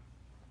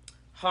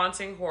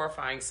Haunting,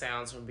 Horrifying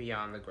Sounds from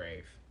Beyond the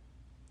Grave.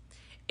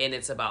 And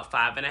it's about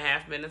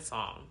 5.5 minutes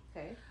long.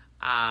 Okay.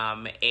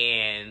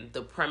 And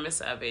the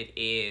premise of it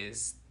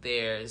is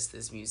there's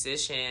this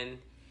musician,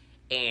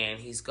 and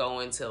he's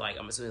going to, like,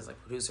 I'm assuming it's like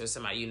producer or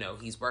somebody, you know,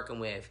 he's working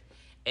with,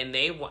 and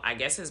I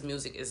guess his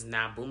music is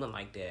not booming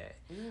like that.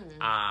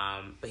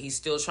 But he's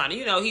still trying to,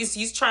 you know, he's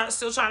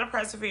still trying to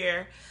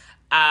persevere.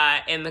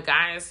 And the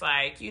guy is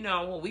like, you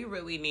know, well, we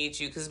really need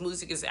you, because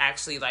music is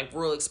actually like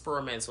real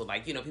experimental.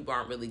 Like, you know, people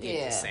aren't really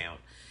getting the sound.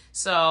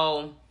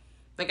 So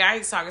the guy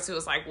he's talking to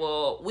is like,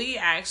 well, we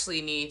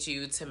actually need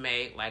you to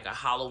make like a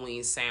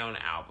Halloween sound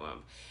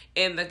album.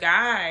 And the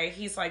guy,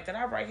 he's like, did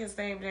I write his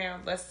name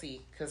down? Let's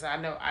see. Because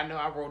I know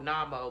I wrote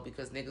Namo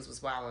because niggas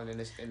was wilding in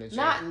the gym.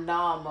 Not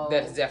Namo.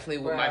 That's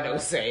definitely what my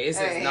notes say. It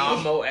says Hey.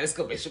 Namo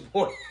exclamation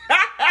point. Girl,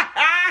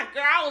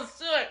 I was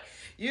shook.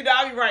 You know,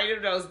 I be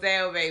writing those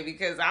down, baby,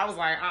 because I was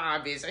like,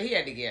 bitch. He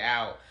had to get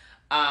out.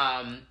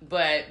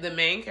 But the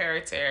main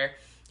character,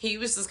 he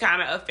was just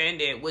kind of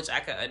offended, which I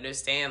could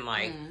understand.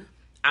 Like,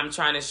 I'm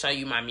trying to show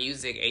you my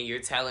music, and you're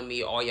telling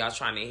me all y'all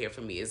trying to hear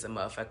from me is a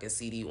motherfucking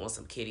CD on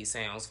some kitty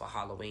sounds for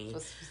Halloween.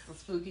 For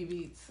spooky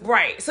beats.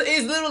 Right. So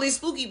it's literally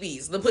spooky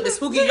beats. Put the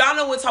spooky, y'all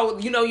know what's how,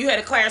 you know, you had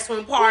a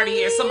classroom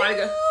party and somebody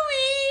go,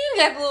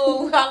 That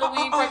little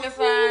Halloween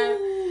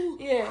Frankenstein.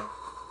 Yeah.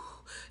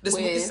 the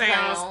spooky Wind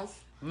sounds.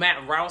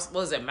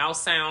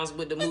 Mouse sounds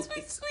with the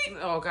movie. Sweet.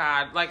 Oh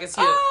God, like it's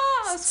here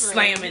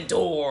slamming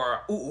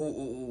door.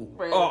 Ooh.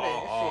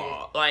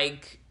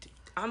 Like,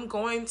 I'm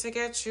going to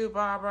get you,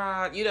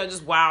 Barbara. You know,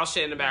 just wild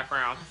shit in the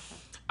background.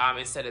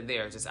 Instead of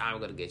there, just I'm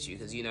gonna get you,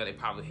 because you know they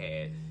probably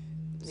had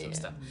some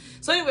stuff.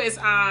 So, anyways,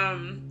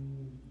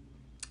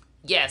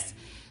 yes.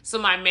 So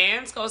my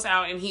man's goes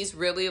out and he's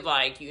really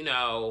like, you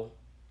know,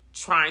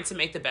 trying to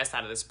make the best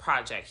out of this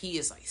project. He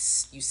is like,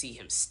 you see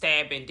him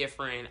stabbing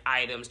different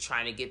items,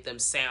 trying to get them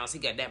sounds. He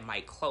got that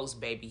mic close,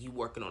 baby. He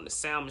working on the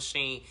sound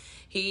machine.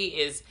 He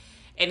is,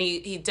 And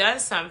he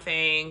does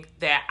something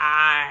that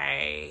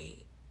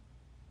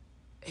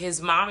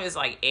his mom is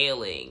like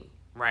ailing,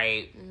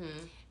 right?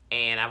 Mm-hmm.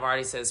 And I've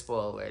already said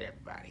spoiler alert,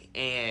 everybody.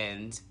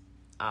 And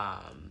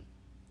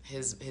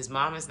his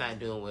mom is not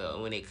doing well.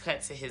 And when they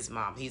cut to his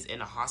mom, he's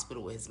in a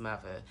hospital with his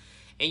mother.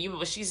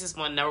 And she's just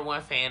number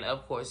one fan.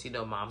 Of course,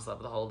 moms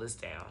love to hold this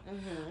down.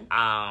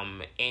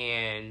 Mm-hmm.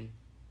 And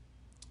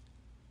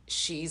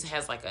she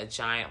has like a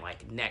giant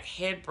like neck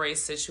head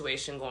brace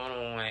situation going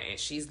on, and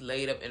she's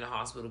laid up in the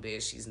hospital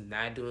bed. She's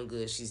not doing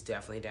good. She's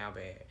definitely down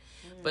bad.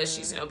 Mm-hmm. But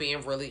she's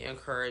being really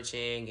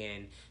encouraging,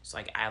 and she's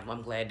like,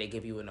 I'm glad they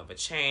give you another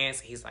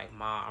chance. He's like,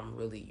 Mom, I'm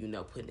really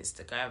putting this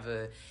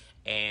together.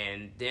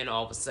 And then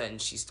all of a sudden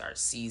she starts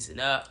seizing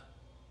up.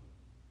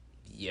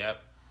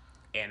 Yep.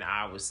 And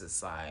I was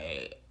just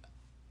like,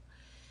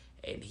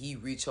 and he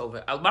reached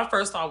over. My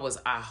first thought was,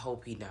 I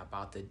hope he not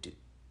about to do.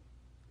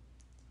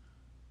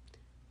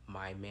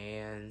 My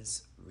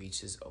man's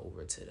reaches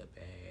over to the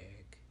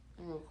bag.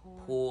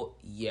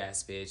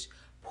 Yes, bitch.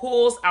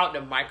 Pulls out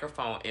the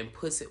microphone and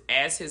puts it,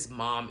 as his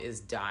mom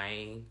is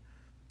dying,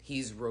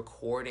 he's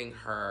recording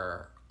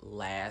her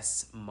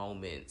last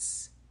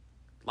moments.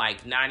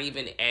 Like, not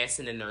even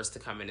asking the nurse to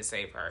come in to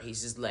save her.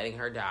 He's just letting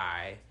her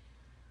die.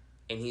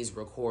 And he's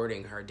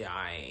recording her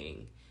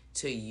dying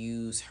to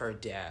use her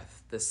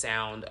death, the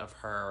sound of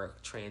her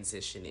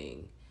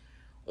transitioning,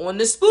 on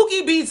the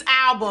Spooky Beats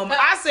album.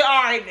 I said,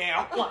 all right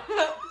now.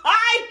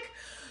 Like,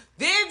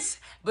 this.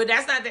 But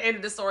that's not the end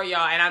of the story,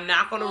 y'all. And I'm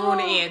not going to ruin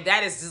the end.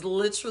 That is just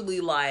literally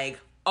like,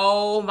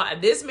 oh my.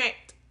 This man,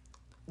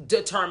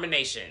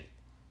 determination.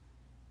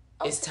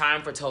 Okay. It's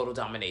time for total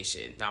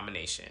domination.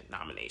 Nomination.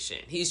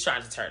 He's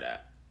trying to turn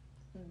up.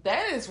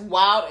 That is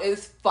wild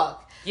as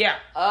fuck. Yeah.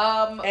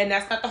 And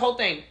that's not the whole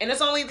thing. And it's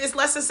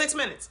less than 6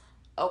 minutes.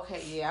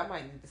 Okay, yeah, I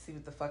might need to see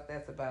what the fuck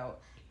that's about.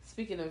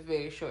 Speaking of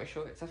very short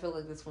shorts, I feel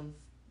like this one's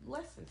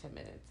less than 10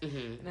 minutes.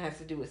 Mm-hmm. And it has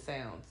to do with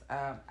sounds.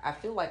 I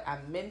feel like I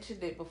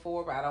mentioned it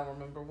before, but I don't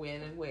remember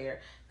when and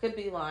where. Could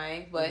be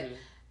lying, but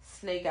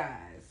Snake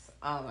Eyes.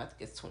 I think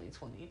it's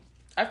 2020.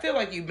 I feel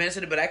like you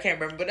mentioned it, but I can't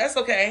remember. But that's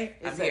okay.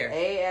 It's an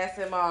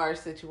ASMR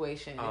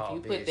situation. Oh,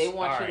 they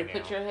want you to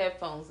put your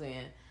headphones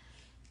in.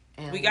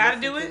 And we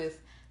gotta do it?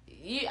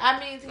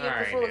 to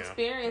get the full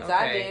experience, okay.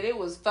 I did. It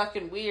was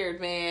fucking weird,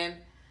 man.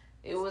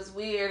 It was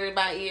weird in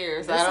my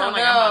ears. I don't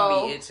know. I'm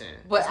about to be itching.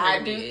 But I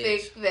do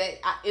think that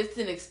it's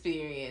an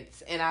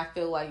experience, and I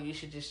feel like you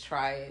should just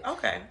try it.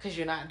 Okay. Because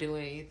you're not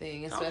doing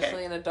anything,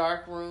 especially in a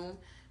dark room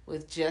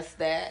with just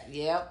that.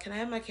 Yep. Can I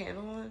have my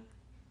candle on?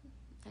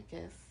 I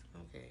guess.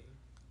 Okay.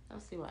 I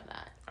don't see why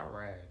not. All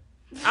right.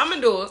 I'm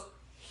going to do it.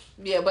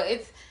 Yeah, but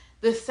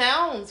the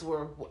sounds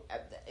were,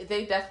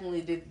 they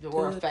definitely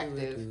were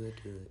effective. Do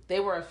it. They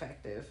were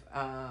effective.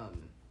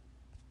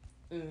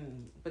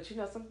 But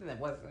something that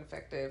wasn't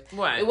effective.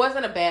 What? It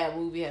wasn't a bad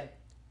movie. It had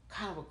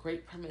kind of a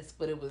great premise,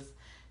 but it was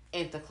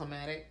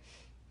anticlimactic.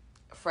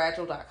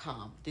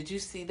 Fragile.com. Did you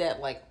see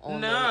that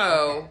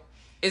No. Okay.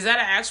 Is that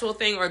an actual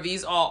thing, or are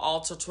these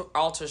all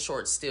alter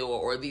shorts still,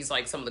 or are these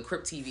like some of the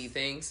Crypt TV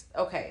things?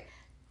 Okay.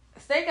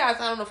 Snake Eyes,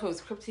 I don't know if it was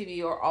Crypt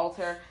TV or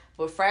Alter,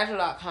 but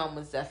Fragile.com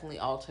was definitely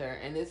Alter.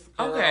 And this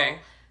girl,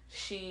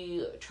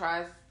 she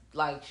tried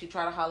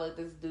to holler at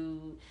this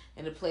dude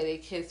and to play they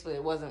kiss, but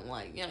it wasn't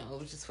it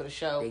was just for the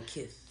show. They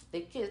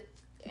kissed.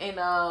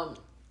 And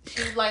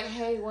she's like,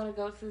 hey, want to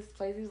go to this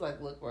place? He's like,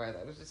 look, bro,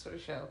 that was just for the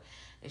show.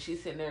 And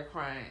she's sitting there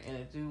crying, and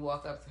a dude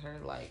walk up to her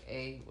like,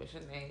 hey, what's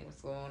your name?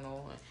 What's going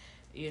on?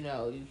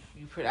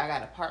 I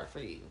got a part for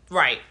you.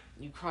 Right.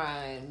 You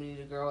crying, we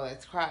need a girl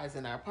that cries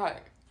in our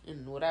part,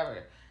 and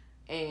whatever.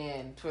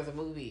 And for the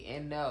movie,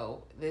 and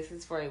no, this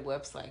is for a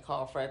website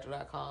called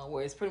Fragile.com,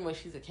 where it's pretty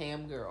much she's a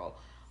cam girl,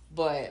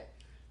 but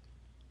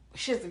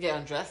she doesn't get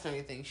undressed or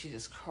anything. She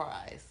just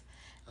cries,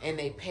 and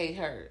they pay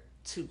her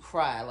to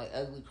cry, like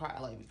ugly cry,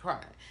 like be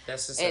crying.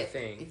 That's just a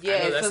thing. Yeah,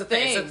 it's a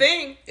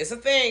thing. It's a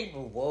thing.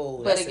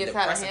 Whoa, but it gets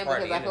out of hand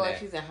because I feel like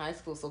she's in high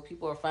school, so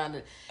people are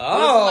finding.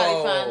 Oh, when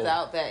somebody finds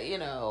out that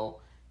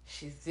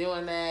she's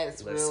doing that,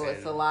 it's real.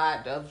 It's a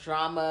lot of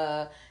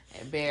drama,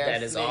 embarrassment.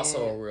 That is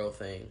also a real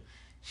thing.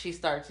 She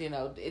starts,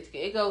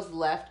 it goes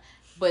left,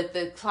 but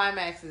the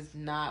climax is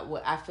not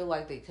what I feel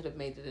like they could have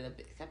made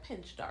it a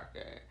pinch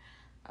darker.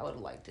 I would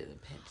have liked it a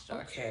pinch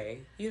darker.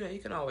 Okay, you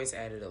can always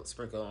add a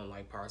sprinkle on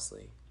like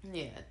parsley.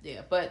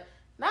 Yeah, but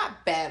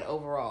not bad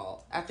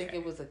overall. I think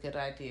it was a good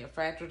idea.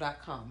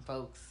 Fragile.com,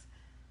 folks.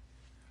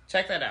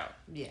 Check that out.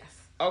 Yes.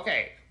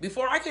 Okay,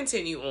 before I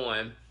continue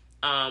on,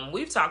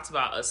 we've talked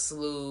about a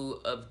slew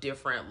of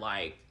different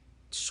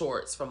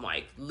shorts from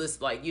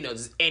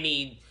just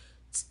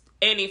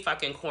any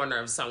fucking corner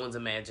of someone's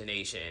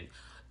imagination.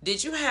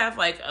 Did you have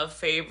a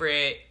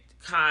favorite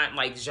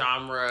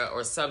genre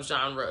or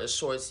subgenre of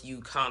shorts you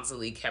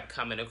constantly kept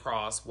coming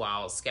across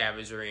while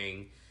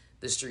scavenging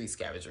the streets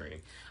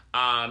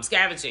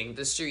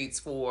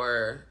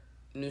for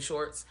new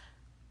shorts?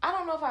 I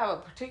don't know if I have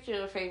a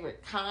particular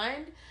favorite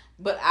kind,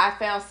 but I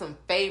found some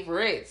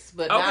favorites.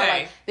 But not Okay.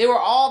 like they were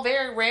all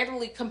very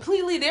randomly,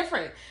 completely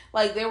different.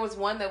 Like there was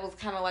one that was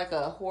kind of like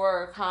a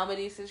horror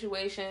comedy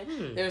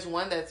situation. There's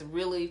one that's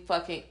really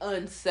fucking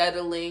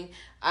unsettling.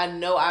 I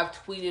know I've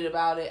tweeted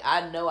about it.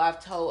 I know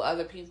I've told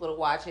other people to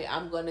watch it.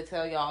 I'm going to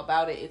tell y'all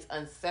about it. It's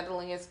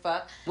unsettling as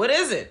fuck. What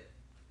is it?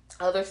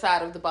 Other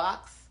Side of the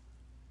Box.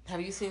 Have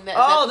you seen that?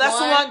 Oh, that's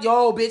the one.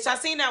 Yo, bitch, I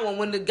seen that one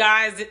when the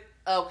guys.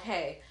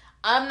 Okay.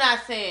 I'm not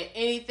saying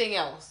anything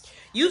else.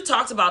 You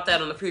talked about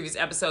that on the previous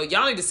episode.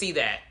 Y'all need to see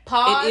that.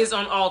 Pause. It is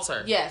on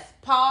Alter. Yes.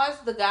 Pause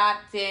the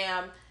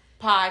goddamn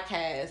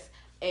podcast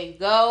and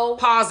go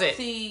Pause it.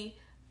 see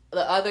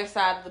The Other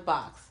Side of the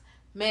Box.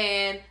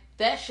 Man,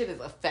 that shit is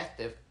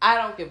effective. I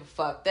don't give a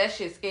fuck. That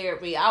shit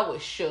scared me. I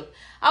was shook.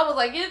 I was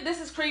like, yeah, this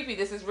is creepy.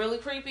 This is really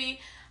creepy.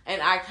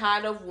 And I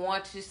kind of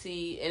want to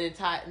see an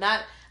entire...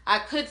 I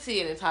could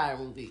see an entire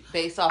movie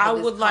based off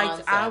of this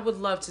concept. I would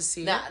love to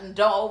see it.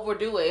 Don't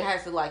overdo it. It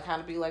has to like kind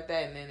of be like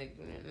that, and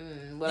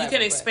then whatever. You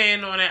can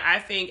expand on it. I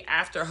think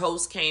after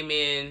Host came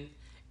in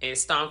and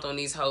stomped on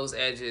these hoes'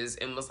 edges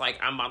and was like,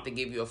 I'm about to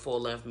give you a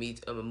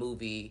full-length of a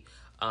movie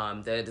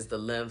that is the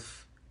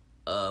length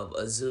of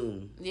a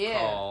Zoom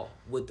call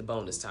with the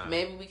bonus time.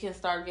 Maybe we can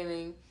start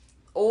getting...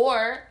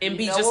 Or, and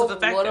be just as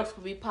effective. What if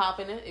we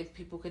popping it if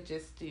people could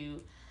just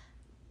do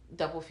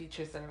double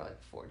features that are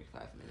like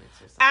 45 minutes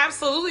or something?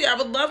 Absolutely, I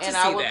would love to see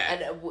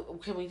that.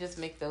 And can we just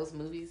make those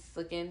movies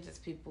again?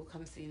 Just people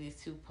come see these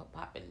two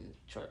popping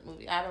short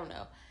movies. I don't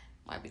know.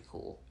 Might be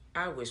cool.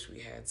 I wish we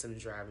had some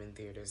drive-in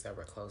theaters that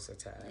were closer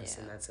to us,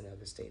 and that's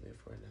another statement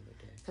for another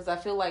day. Because I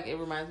feel like it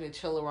reminds me of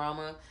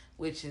Chillerama,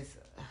 which is...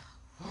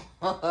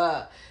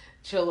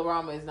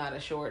 Chillerama is not a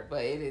short,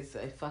 but it is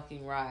a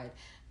fucking ride.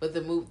 But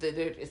the movie,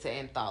 it's an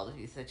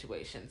anthology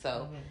situation.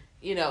 So,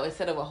 you know,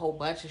 instead of a whole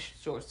bunch of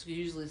shorts,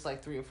 usually it's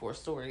like 3 or 4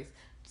 stories.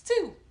 It's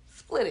 2.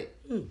 Split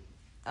it.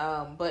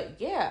 But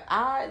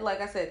yeah,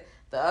 like I said,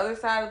 The Other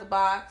Side of the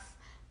Box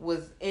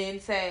was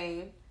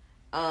insane.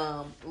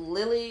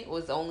 Lily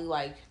was only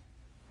like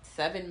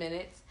 7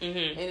 minutes.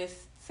 And it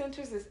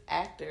centers this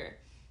actor.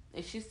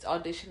 And she's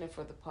auditioning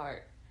for the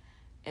part.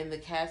 And the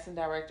casting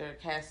director,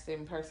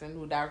 casting person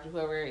who directed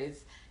whoever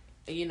is,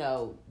 you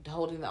know,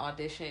 holding the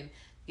audition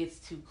gets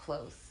too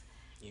close.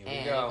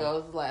 It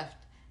goes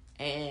left.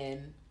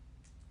 And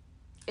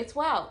it's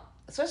wild.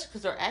 Especially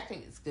because her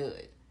acting is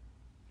good.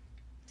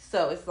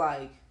 So it's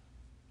like,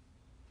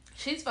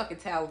 she's fucking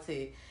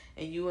talented.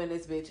 And you and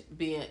this bitch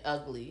being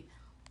ugly.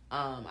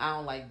 I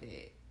don't like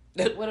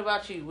that. What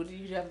about you? What do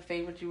you have a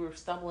favorite you were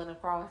stumbling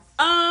across?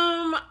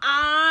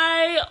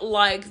 I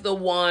like the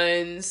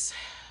ones...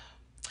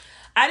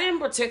 I didn't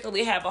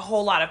particularly have a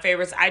whole lot of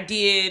favorites. I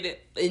did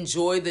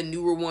enjoy the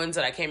newer ones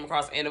that I came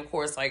across. And, of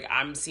course, like,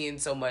 I'm seeing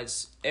so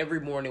much every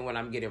morning when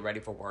I'm getting ready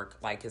for work.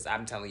 Like, because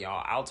I'm telling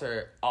y'all,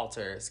 Alter,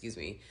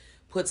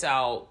 puts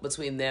out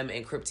between them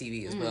and Crypt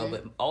TV as well.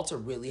 But Alter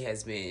really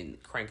has been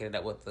cranking it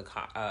up with the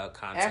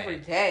content. Every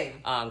day.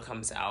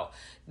 Comes out.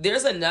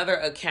 There's another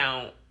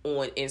account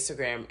on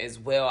Instagram as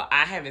well.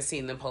 I haven't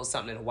seen them post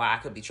something in a while. I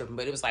could be tripping.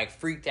 But it was, like,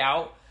 Freaked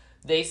Out.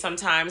 They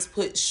sometimes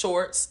put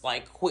shorts,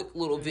 like quick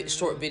little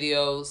short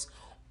videos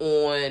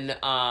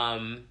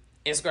on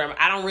Instagram.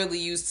 I don't really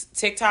use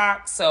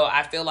TikTok, so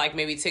I feel like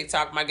maybe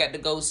TikTok might get to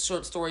go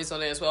short stories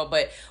on there as well.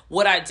 But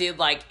what I did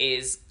like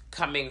is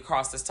coming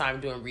across this time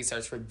doing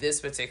research for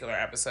this particular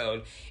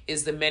episode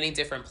is the many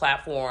different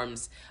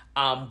platforms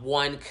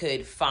one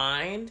could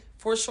find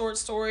for short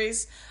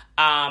stories.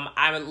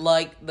 I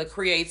like the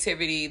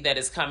creativity that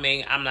is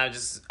coming. I'm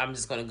just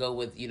going to go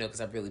with, you know, because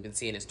I've really been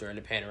seeing this during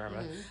the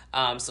panorama.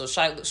 So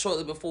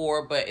shortly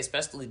before, but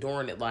especially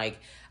during it, like,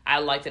 I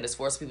like that it's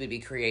forced people to be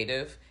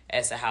creative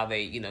as to how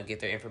they, you know,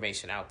 get their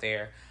information out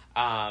there.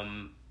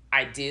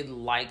 I did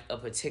like a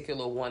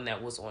particular one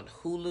that was on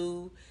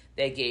Hulu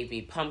that gave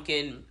me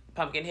pumpkin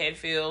head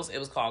feels. It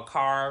was called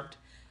Carved.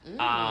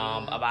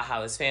 About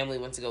how his family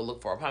went to go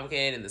look for a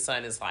pumpkin, and the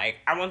son is like,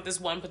 I want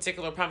this one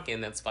particular pumpkin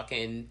that's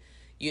fucking,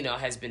 you know,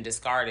 has been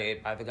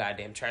discarded by the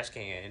goddamn trash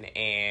can,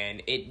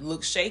 and it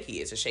looks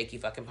shaky. It's a shaky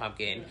fucking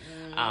pumpkin.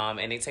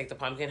 And they take the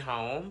pumpkin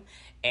home,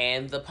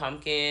 and the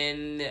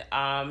pumpkin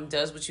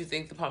does what you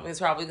think the pumpkin's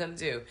probably gonna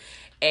do.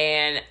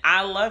 And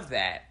I love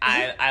that.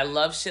 I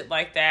love shit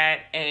like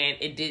that, and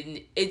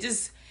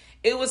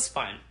it was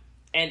fun.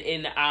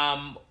 And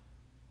I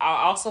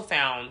also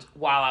found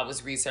while I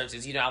was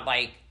researching, you know,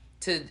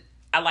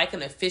 I like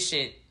an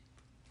efficient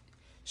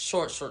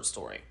short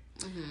story.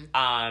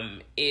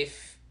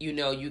 If you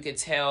know, you could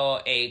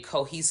tell a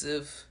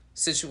cohesive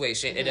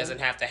situation. It doesn't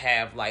have to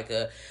have like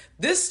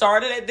this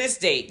started at this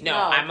date. No.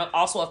 I'm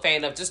also a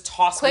fan of just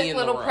toss me in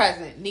the room. Quick little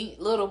present, neat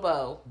little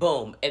bow.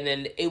 Boom. And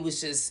then it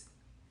was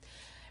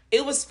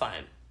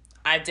fun.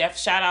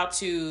 Shout out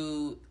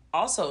to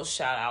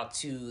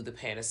the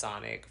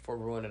Panasonic for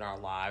ruining our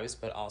lives,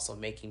 but also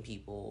making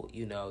people,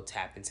 you know,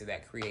 tap into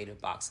that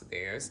creative box of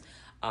theirs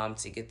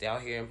to get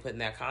out here and putting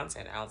that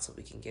content out so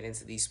we can get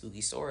into these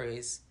spooky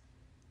stories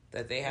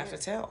that they have to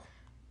tell.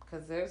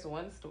 Because there's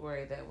one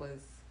story that was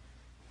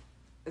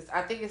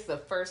I think it's the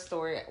first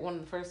story, one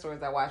of the first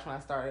stories I watched when I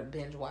started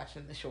binge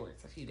watching the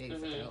shorts a few days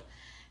ago.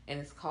 And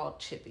it's called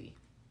Chippy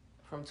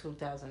from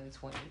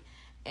 2020.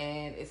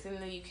 And it's in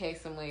the UK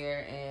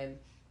somewhere, and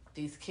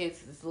this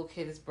little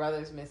kid, his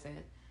brother's missing.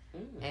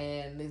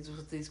 And there's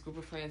these group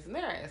of friends, and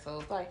they're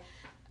assholes. Like,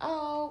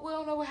 oh, we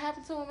don't know what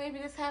happened to him. Maybe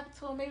this happened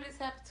to him. Maybe this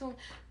happened to him.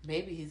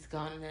 Maybe he's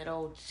gone in that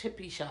old chip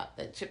shop.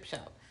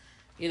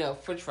 You know,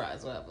 French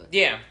fries, whatever.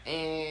 Yeah.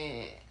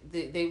 And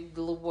the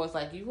little boy's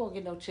like, you won't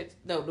get no chips.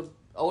 No, the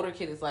older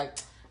kid is like,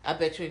 I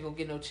bet you ain't gonna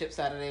get no chips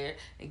out of there,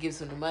 and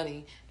gives him the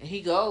money. And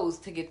he goes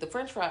to get the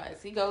French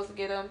fries. He goes to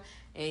get them,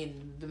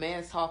 and the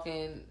man's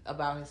talking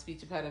about his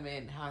speech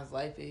impediment and how his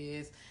life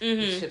is.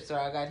 The chips are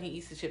all gone. He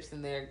eats the chips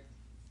and they're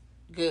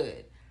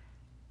good.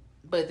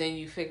 But then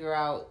you figure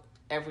out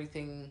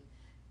everything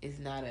is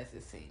not as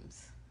it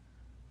seems.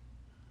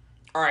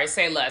 All right,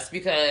 say less,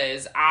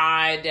 because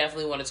I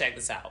definitely want to check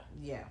this out.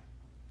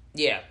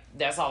 Yeah,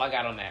 that's all I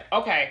got on that.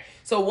 Okay,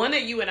 so one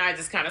that you and I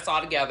just kind of saw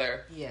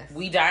together. Yes.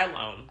 We Die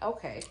Alone.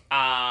 Okay.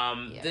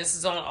 This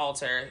is on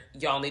Alter.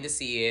 Y'all need to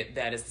see it.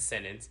 That is the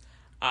sentence.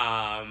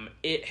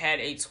 It had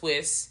a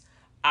twist.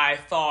 I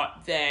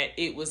thought that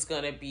it was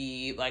gonna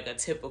be like a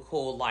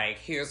typical, like,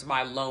 here's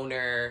my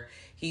loner.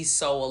 He's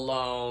so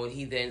alone.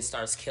 He then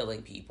starts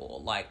killing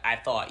people. Like, I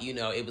thought,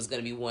 it was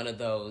gonna be one of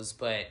those,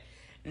 but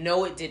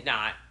no, it did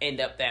not end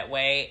up that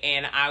way,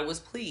 and I was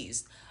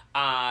pleased.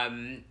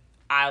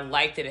 I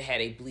liked that it had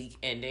a bleak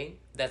ending.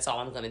 That's all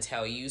I'm going to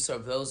tell you. So,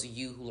 if those of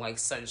you who like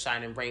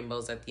sunshine and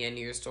rainbows at the end of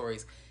your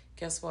stories,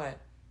 guess what?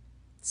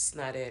 It's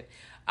not it.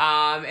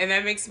 And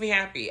that makes me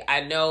happy. I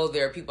know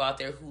there are people out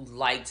there who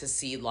like to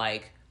see,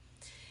 like,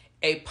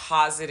 a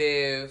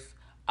positive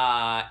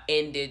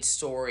ended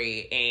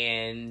story,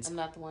 and I'm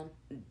not the one.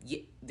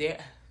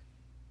 Yeah,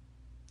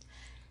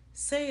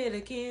 say it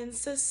again,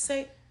 so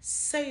say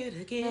it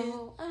again.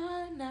 No,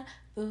 I'm not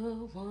the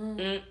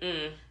one.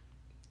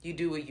 You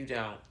do or you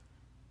don't.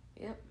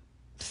 Yep.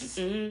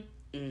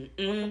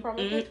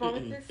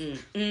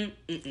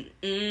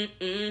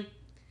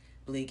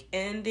 Bleak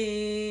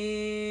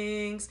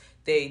endings,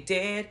 they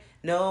did.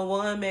 No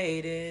one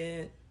made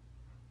it.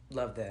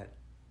 Love that.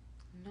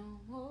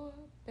 No more,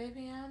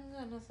 baby, I'm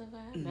gonna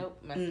survive.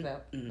 Nope, messed it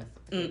up.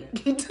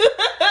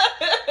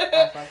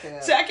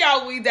 Check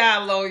out We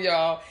Die Alone,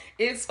 y'all.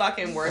 It's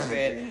fucking worth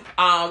it.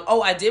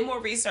 I did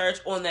more research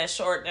on that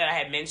short that I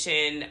had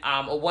mentioned,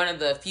 or one of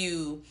the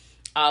few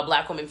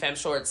Black woman femme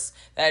shorts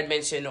that I had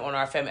mentioned on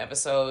our femme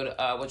episode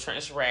with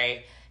Trent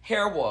Sheree,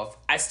 Hair Wolf.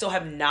 I still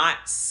have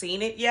not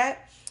seen it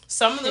yet.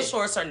 Some of the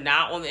shorts are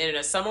not on the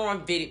internet. Some are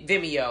on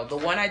Vimeo. The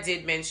one I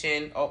did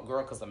mention,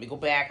 because let me go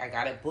back. I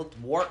got it booked,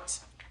 warped.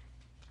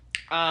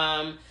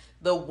 The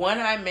one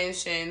I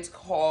mentioned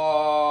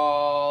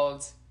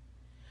called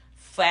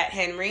Flat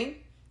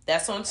Henry,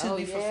 that's on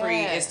Tubi for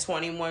free. It's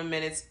 21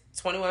 minutes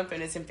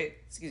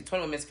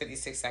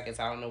 56 seconds.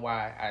 I don't know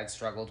why I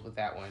struggled with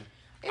that one.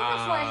 Isn't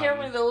Flat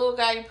Henry the little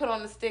guy you put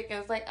on the stick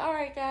and it's like, all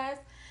right, guys,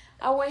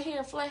 I went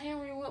here. Flat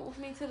Henry went with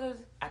me to the...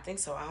 I think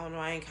so. I don't know.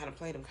 I ain't kind of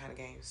played them kind of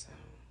games, so...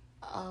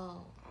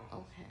 Oh,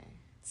 okay.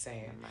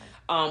 Saying.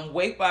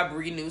 Wake by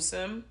Bree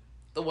Newsom,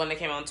 the one that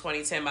came out in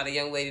 2010 by the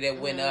young lady that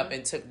went up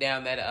and took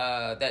down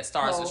that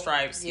Stars and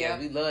Stripes. Yeah,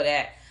 we love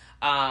that.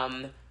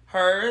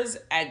 Hers,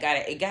 it got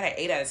an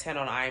 8 out of 10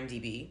 on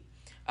IMDb.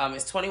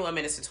 It's 21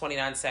 minutes and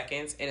 29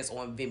 seconds, and it's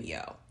on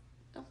Vimeo.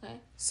 Okay.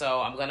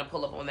 So I'm gonna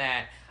pull up on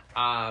that.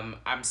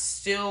 I'm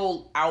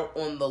still out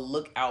on the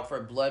lookout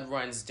for Blood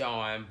Runs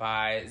Dawn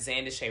by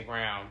Xander Shea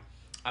Brown.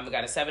 It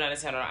got a 7 out of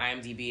 10 on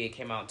IMDb. It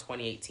came out in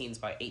 2018. It's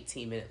about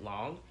 18 minutes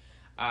long.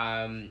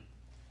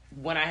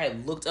 When I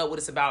had looked up what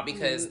it's about,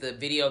 because the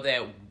video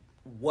that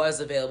was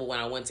available when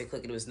I went to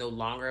click it was no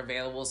longer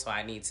available, so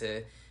I need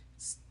to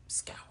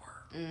scour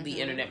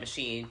the internet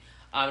machine.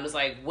 It was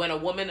like, when a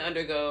woman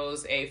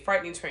undergoes a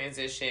frightening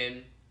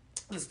transition,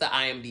 this is the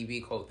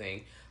IMDb quote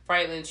thing,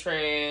 frightening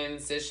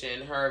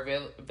transition, her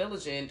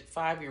vigilant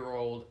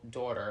 5-year-old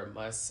daughter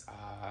must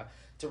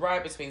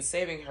decide between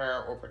saving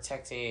her or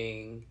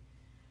protecting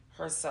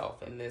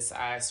herself in this.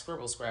 I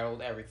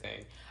scrabbled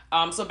everything.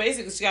 So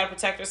basically, she got to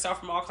protect herself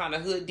from all kind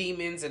of hood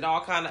demons and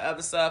all kind of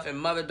other stuff, and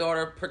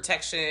mother-daughter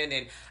protection,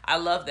 and I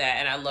love that,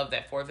 and I love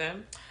that for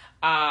them.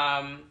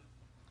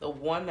 The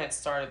one that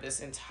started this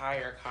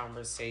entire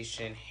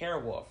conversation, Hair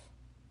Wolf,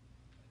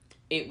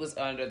 it was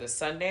under the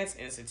Sundance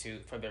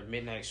Institute for their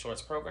Midnight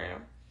Shorts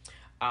program.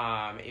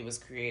 It was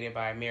created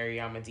by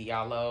Mariama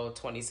Diallo,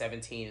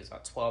 2017. It's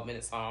about 12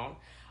 minutes long.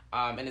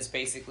 And it's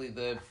basically,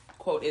 the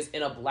quote is,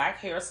 in a black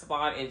hair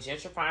salon in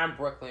gentrifying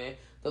Brooklyn,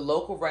 the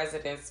local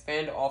residents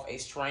fend off a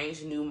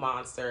strange new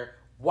monster,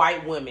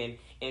 white women,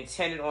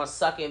 intended on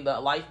sucking the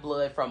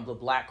lifeblood from the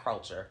black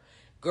culture.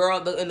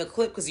 Girl, in the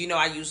clip, because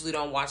I usually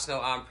don't watch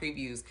no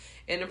previews.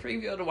 In the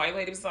preview, the white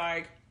lady was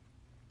like,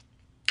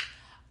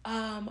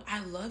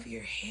 I love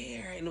your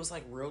hair. And it was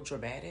like real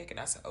dramatic. And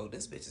I said, oh,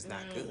 this bitch is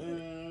not good.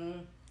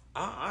 You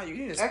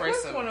need to spray some. I could have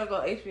sworn to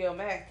go HBO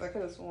Max. I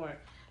could have sworn.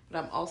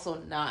 But I'm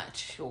also not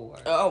sure.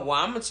 Oh, well,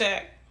 I'm going to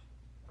check.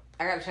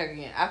 I gotta check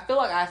again. I feel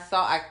like I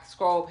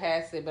scrolled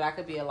past it, but I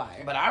could be a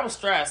liar. But I was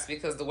stressed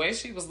because the way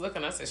she was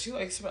looking, I said, she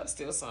about to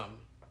steal something.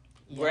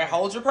 Yeah.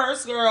 Hold your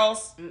purse,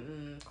 girls.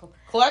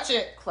 Clutch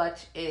it.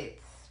 Clutch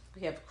it.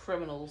 We have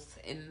criminals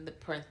in the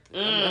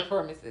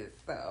premises,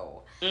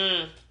 so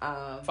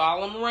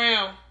follow them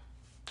around.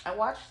 I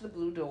watched The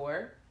Blue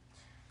Door.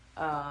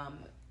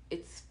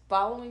 It's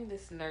following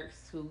this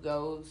nurse who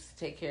goes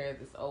to take care of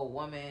this old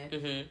woman.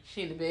 Mm-hmm.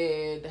 She in the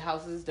bed. The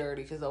house is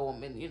dirty because the old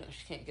woman,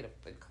 she can't get up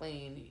and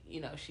clean.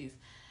 She's,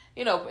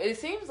 it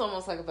seems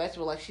almost like a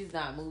vegetable. Like she's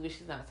not moving,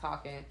 she's not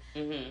talking,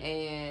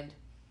 and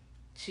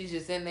she's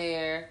just in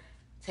there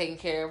taking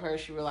care of her.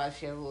 She realized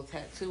she has a little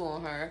tattoo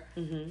on her,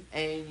 and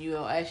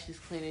as she's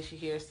cleaning, she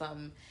hears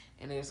something,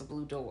 and there's a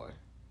blue door,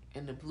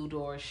 and the blue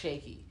door is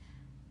shaky,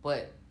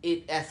 but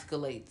it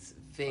escalates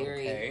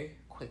very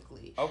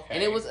quickly. Okay.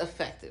 And it was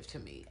effective to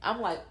me.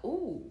 I'm like,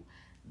 ooh,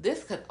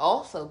 this could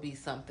also be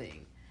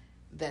something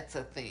that's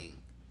a thing.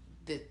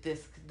 That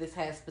this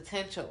has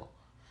potential.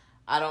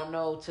 I don't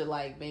know to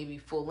like maybe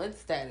full length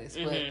status,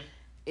 but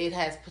it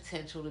has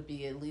potential to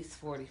be at least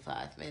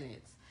 45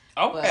 minutes.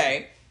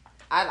 Okay.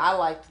 But I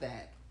liked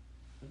that.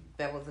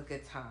 That was a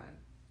good time.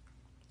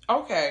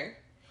 Okay.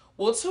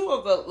 Well, two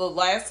of the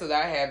last that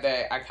I had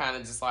that I kind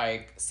of just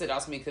like stood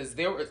out to me because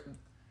there were,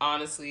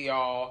 honestly,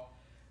 y'all,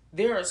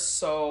 there are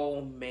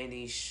so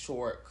many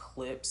short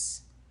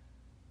clips.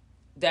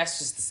 That's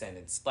just the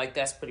sentence. Like,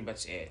 that's pretty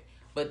much it.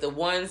 But the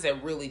ones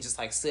that really just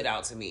like stood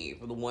out to me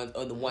were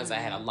the ones I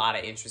had a lot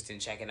of interest in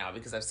checking out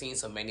because I've seen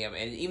so many of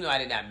them. And even though I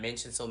did not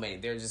mention so many,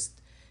 they're just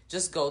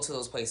go to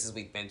those places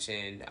we've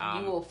mentioned.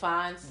 You will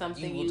find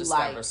something you will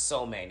discover like.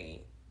 So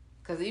many.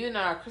 Because even in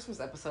our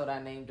Christmas episode,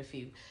 I named a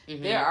few.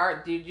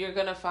 You're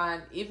going to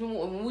find, even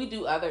when we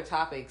do other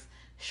topics,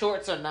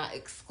 shorts are not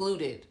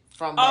excluded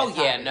from that topic.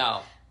 Yeah,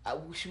 no.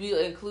 We'll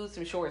include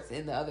some shorts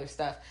in the other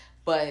stuff.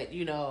 But,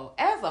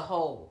 as a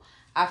whole,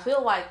 I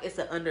feel like it's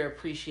an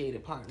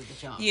underappreciated part of the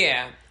genre.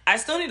 Yeah. I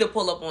still need to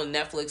pull up on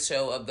Netflix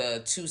show of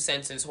the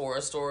 2-sentence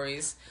horror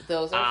stories.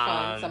 Those are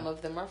fun. Some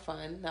of them are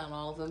fun. Not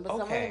all of them, but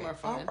some of them are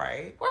fun. All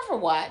right. Worth a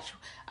watch.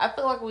 I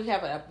feel like we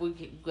got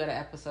an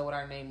episode with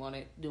our name on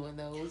it doing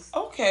those.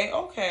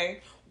 Okay.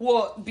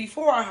 Well,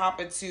 before I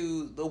hop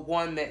into the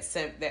one that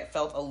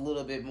felt a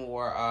little bit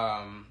more,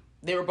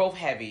 they were both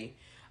heavy.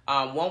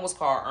 One was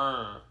called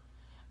Earn.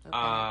 Okay.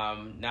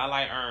 Not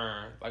like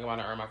earn, like I'm about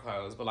to earn my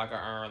clothes, but like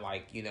I earn,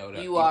 like, you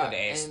are,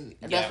 and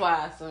that's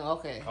why I said,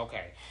 okay.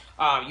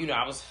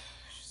 I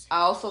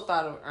also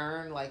thought of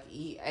earn, like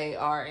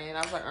EARN.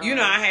 I was like, earn.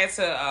 I had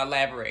to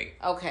elaborate.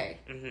 Okay.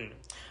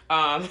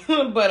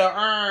 But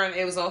Earn,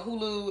 it was on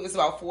Hulu. It's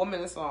about 4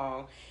 minutes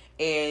long.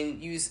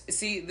 And you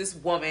see this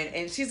woman,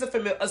 and she's a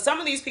familiar. Some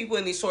of these people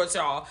in these shorts,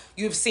 y'all,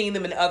 you've seen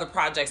them in other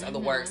projects, other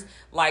works.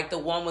 Like the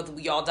one with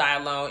We All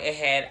Die Alone. It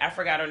had, I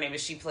forgot her name,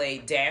 but she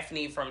played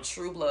Daphne from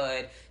True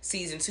Blood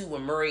season 2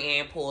 when Murray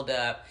Ann pulled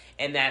up.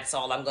 And that's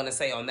all I'm going to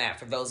say on that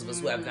for those of us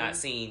who have not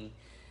seen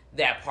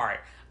that part.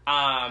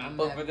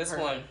 But for this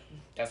one,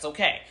 that's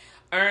okay.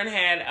 Earn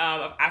had,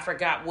 I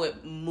forgot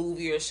what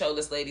movie or show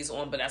this lady's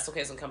on, but that's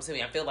okay, it's gonna come to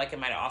me. I feel like it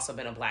might have also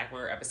been a Black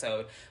Mirror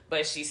episode.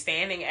 But she's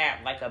standing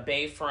at like a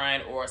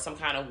bayfront or some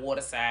kind of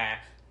waterside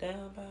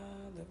down by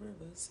the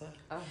riverside.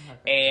 Oh my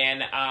God.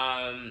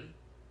 And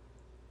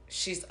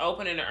she's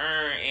opening the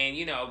urn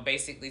and,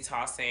 basically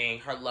tossing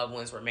her loved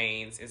one's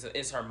remains,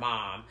 is her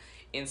mom,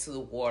 into the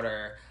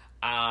water.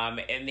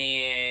 And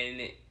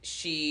then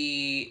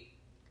she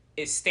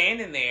is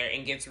standing there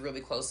and gets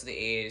really close to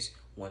the edge.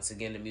 Once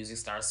again, the music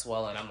starts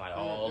swelling. I'm like,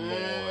 oh, Lord.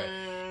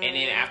 And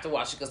then after a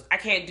while, she goes, I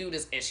can't do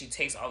this. And she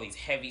takes all these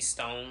heavy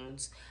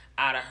stones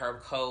out of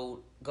her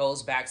coat,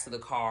 goes back to the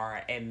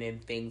car, and then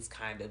things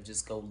kind of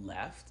just go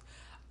left.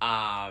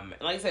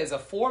 Like I said, it's a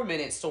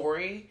 4-minute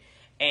story.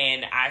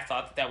 And I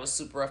thought that was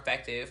super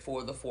effective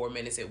for the 4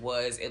 minutes it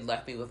was. It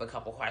left me with a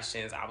couple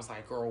questions. I was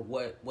like, girl,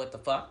 what the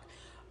fuck?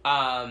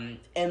 And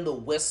The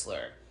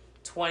Whistler,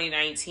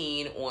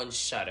 2019 on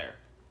Shudder.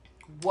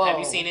 Whoa. Have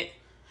you seen it?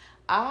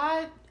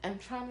 I am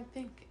trying to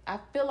think. I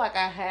feel like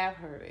I have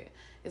heard it.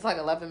 It's like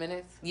 11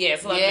 minutes? Yeah,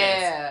 it's 11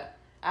 minutes. Yeah,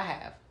 I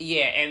have.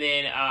 Yeah, and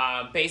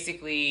then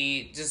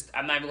basically,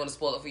 I'm not even going to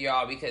spoil it for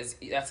y'all because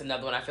that's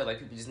another one I feel like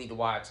people just need to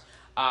watch.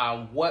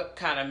 What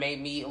kind of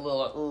made me a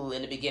little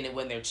in the beginning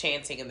when they're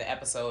chanting in the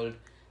episode,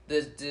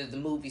 the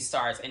movie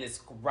starts and it's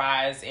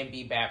rise and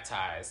be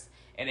baptized.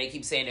 And they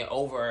keep saying it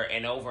over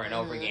and over and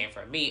over again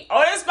for me.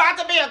 Oh, it's about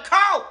to be a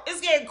cult.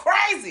 It's getting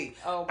crazy.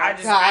 Oh, my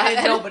God. I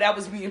didn't know, but that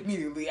was me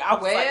immediately. I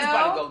was like, it's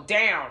about to go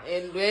down.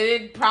 And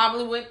it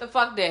probably went the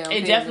fuck down.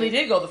 It definitely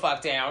did go the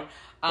fuck down.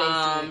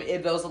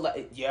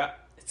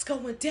 It's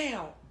going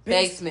down.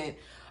 Basement.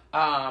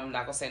 I'm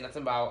not going to say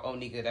nothing about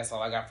Onika. That's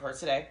all I got for her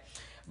today.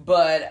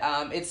 But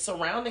it's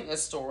surrounding a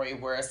story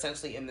where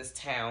essentially in this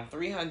town,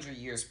 300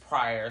 years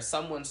prior,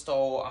 someone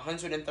stole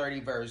 130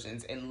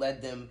 virgins and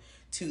led them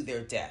to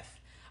their death.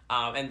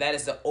 And that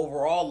is the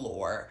overall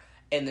lore,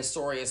 and the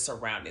story is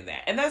surrounding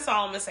that. And that's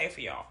all I'm going to say for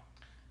y'all.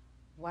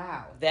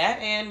 Wow. That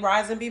and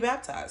Rise and Be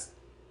Baptized.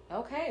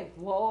 Okay.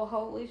 Whoa,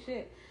 holy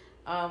shit.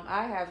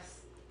 I have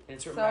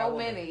So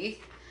many.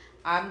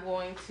 I'm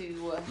going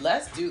to.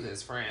 Let's do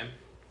this, friend.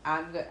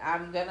 I've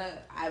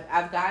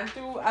gotten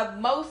through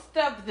most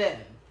of them,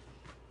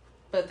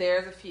 but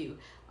there's a few.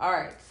 All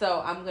right,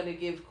 so I'm gonna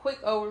give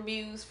quick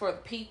overviews for the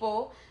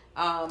people.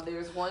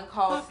 There's one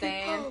called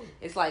Stand.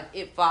 It's like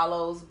It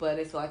Follows, but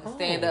it's like a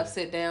stand up,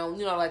 sit down.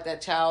 You know, like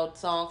that child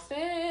song,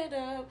 Stand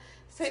Up,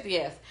 Sit.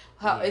 Yes,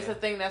 it's a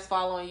thing that's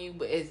following you,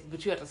 but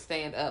you have to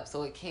stand up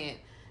so it can't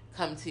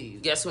come to you.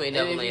 Guess who ain't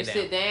never laying down?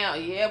 Sit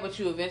down, yeah, but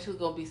you eventually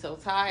gonna be so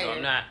tired. No,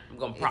 I'm not. I'm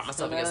gonna prop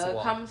myself against the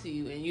wall. Come to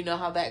you, and you know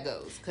how that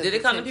goes. Did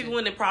it come to people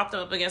when they propped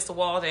them up against the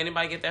wall? Did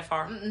anybody get that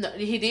far? No,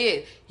 he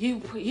did. He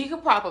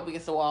could prop up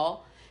against the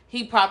wall.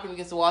 He propped him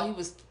against the wall. He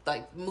was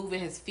like moving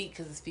his feet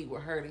because his feet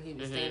were hurting. He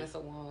was standing so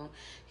long.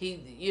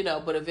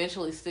 But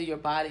eventually, still, your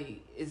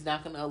body is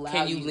not going to allow.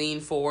 Can you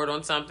lean forward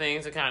on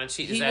something to kind of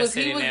cheat? He was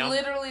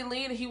literally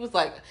leaning. He was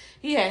like,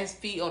 he had his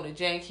feet on the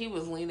jank. He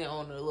was leaning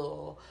on a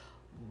little,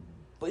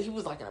 but he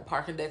was like in a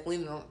parking deck,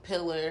 leaning on a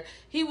pillar.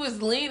 He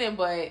was leaning,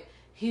 but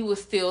he was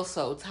still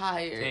so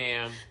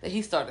tired that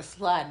he started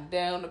sliding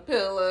down the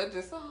pillar.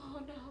 Just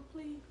oh no,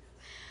 please.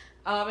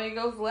 And it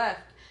goes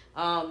left.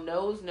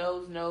 Nose,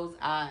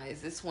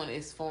 eyes. This one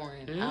is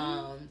foreign.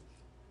 I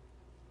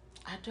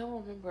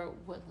don't remember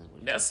what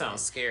language. That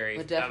sounds scary.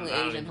 But definitely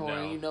Asian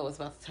horror. You know it's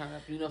about to turn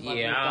up. You know it's about to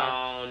be dark.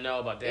 I don't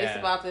know about that. It's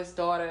about this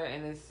daughter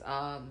and it's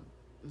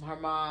her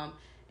mom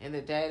and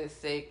the dad is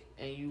sick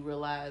and you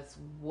realize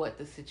what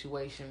the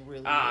situation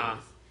really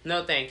is.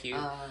 No, thank you.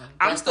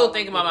 I'm still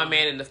thinking about my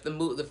man in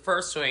the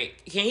first joint.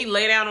 Can he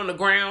lay down on the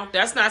ground?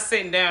 That's not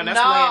sitting down. That's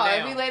laying down.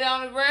 If he lay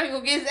down on the ground,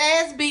 he'll get his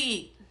ass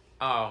beat.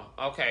 Oh,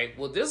 okay.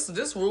 Well,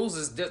 this rules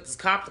is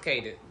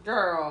complicated.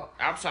 Girl.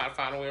 I'm trying to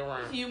find a way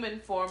around.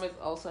 Human Form is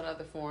also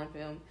another foreign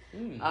film.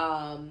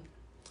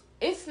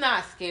 It's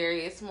not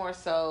scary. It's more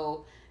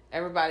so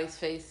everybody's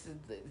face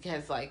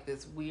has like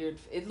this weird...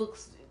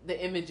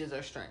 The images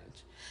are strange.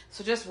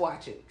 So just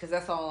watch it, because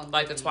that's all I'm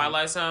like the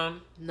Twilight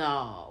Zone?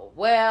 No.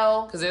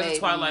 Well, because there's a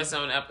Twilight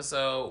Zone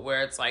episode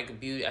where it's like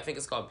beauty. I think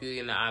it's called Beauty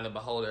and the Eye of the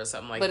Beholder or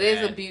something like that. But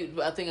it is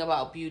a thing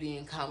about beauty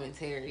and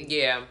commentary.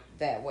 Yeah.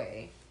 That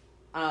way.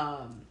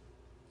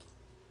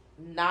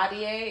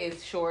 Nadia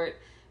is short,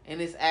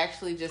 and it's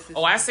actually just...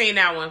 I seen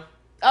that one.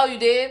 Oh, you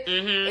did?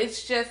 Mm-hmm.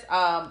 It's just,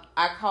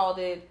 I called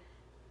it...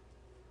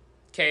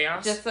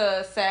 Chaos? Just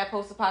a sad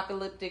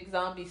post-apocalyptic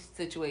zombie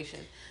situation.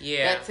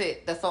 Yeah. That's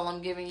it. That's all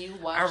I'm giving you.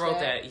 Watch I wrote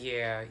that.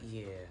 Yeah.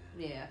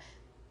 Yeah.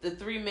 The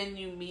Three Men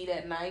You Meet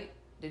at Night.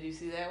 Did you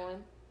see that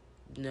one?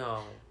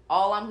 No.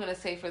 All I'm going to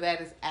say for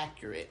that is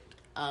accurate.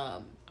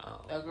 A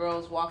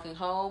girl's walking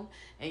home,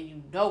 and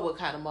you know what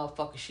kind of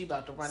motherfucker she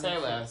about to run into. Say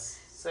less.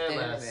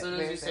 As soon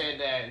as you said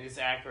that, it's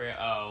accurate.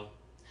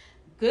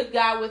 Good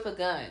guy with a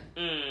gun.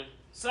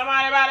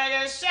 Somebody about to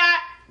get shot.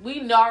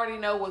 We already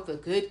know what the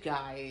good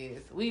guy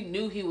is. We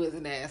knew he was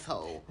an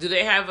asshole. Do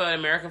they have an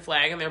American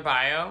flag in their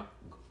bio?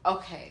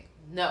 Okay,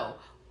 no.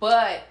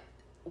 But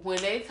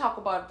when they talk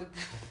about this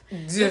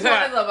one is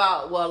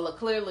about,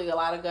 clearly a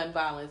lot of gun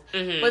violence.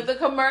 Mm-hmm. But the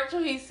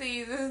commercial he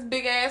sees is this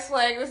big ass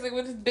flag, this thing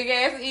with this big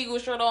ass eagle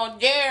shirt on.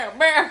 Yeah,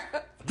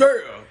 America.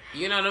 Damn.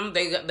 You know them,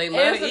 they love the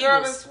Eagles. There's a girl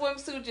in a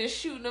swimsuit just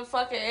shooting a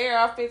fucking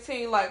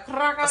AR-15 like...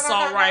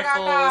 Assault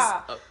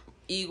rifles,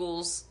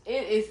 Eagles.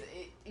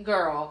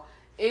 Girl...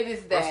 It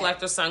is that.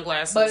 Reflector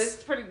sunglasses. But it's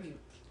pretty,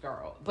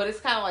 girl. But it's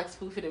kind of like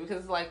spoofing it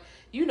because it's like,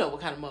 you know what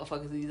kind of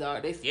motherfuckers these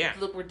are. They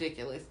look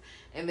ridiculous.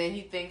 And then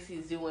he thinks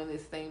he's doing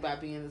this thing by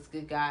being this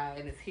good guy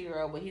and this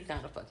hero, but he's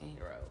not a fucking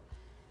hero.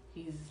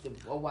 He's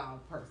a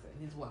wild person.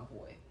 He's a wild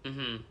boy.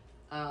 Mm-hmm.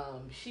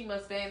 She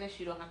Must Vanish.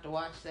 You don't have to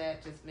watch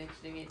that. Just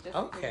mentioning it. Just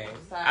okay.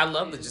 I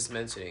love just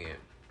mentioning it.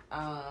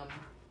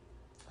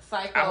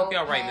 Psychopath. I hope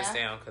y'all write this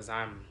down because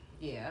I'm...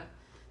 Yeah.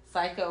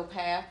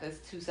 Psychopath. That's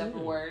two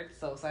separate words.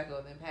 So psycho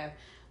and then path.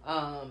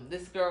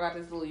 This girl got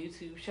this little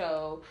YouTube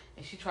show,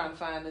 and she's trying to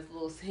find this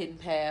little hidden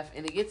path,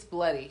 and it gets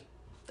bloody.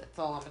 That's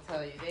all I'm gonna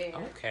tell you there.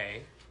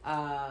 Okay.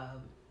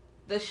 And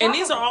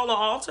these are all on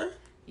Alter?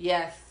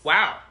 Yes.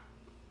 Wow.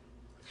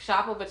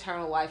 Shop of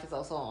Eternal Life is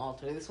also on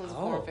Alter. This one's a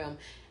horror film,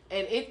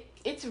 and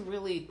it's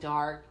really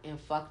dark and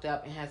fucked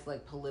up and has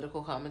like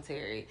political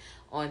commentary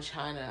on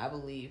China, I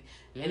believe.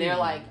 And they're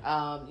like,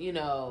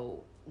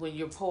 when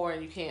you're poor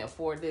and you can't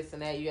afford this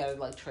and that, you gotta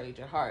like trade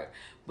your heart.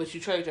 But you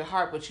trade your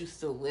heart, but you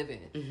still living.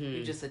 Mm-hmm.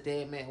 You're just a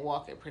dead man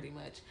walking, pretty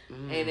much.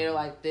 Mm. And they're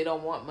like, they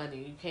don't want money.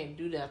 You can't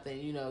do nothing.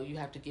 You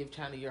have to give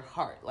China your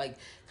heart. Like,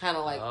 kind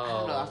of like, I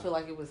don't know. I feel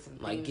like it was some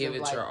like give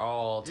it your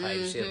all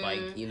type shit.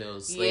 Like,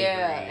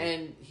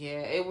 slavery. Yeah,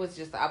 it was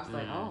just. I was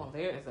like, oh,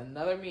 there is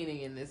another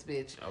meaning in this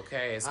bitch.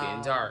 Okay, it's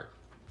getting dark.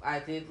 I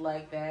did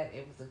like that.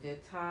 It was a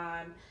good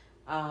time.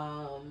 We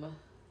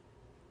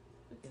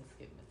can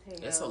skip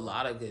Mateo. There's a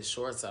lot of good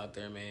shorts out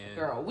there, man.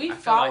 Girl, We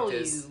Follow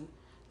You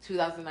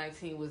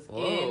 2019 was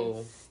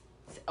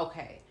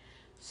okay.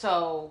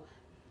 So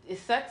it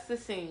sets the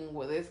scene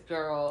where this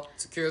girl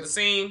secure the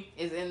scene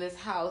is in this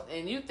house,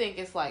 and you think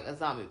it's like a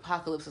zombie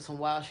apocalypse or some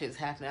wild shit's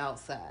happening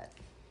outside,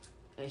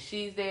 and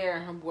she's there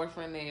and her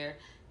boyfriend there.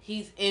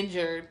 He's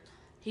injured.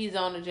 He's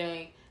on the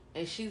jank.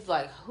 And she's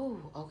like,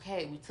 "Whew,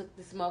 okay, we took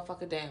this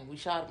motherfucker down. We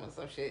shot him or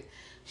some shit."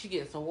 She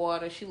gets some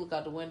water. She look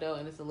out the window,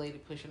 and it's a lady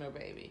pushing her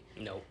baby.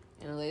 Nope.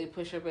 And the lady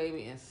pushes her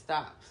baby and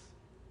stops.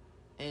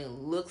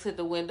 And looks at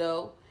the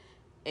window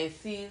and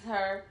sees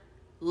her,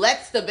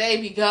 lets the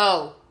baby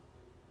go,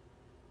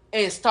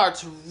 and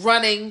starts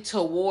running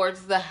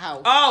towards the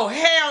house. Oh,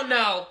 hell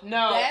no.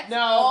 That's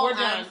all we're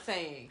done. I'm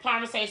saying.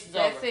 Conversation's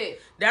That's over.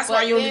 it. That's But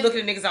why you only then- look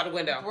at the niggas out the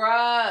window.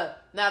 Bruh.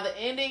 Now, the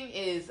ending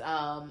is,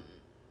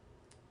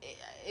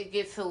 it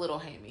gets a little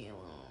hammy,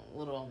 a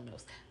little on the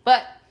nose.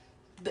 But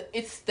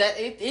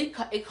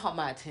it caught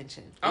my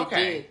attention.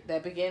 Okay. It did.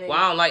 That beginning. Well,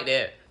 I don't like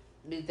that.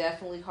 It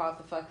definitely caught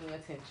the fucking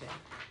attention.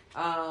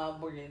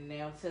 We're getting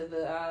down to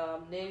the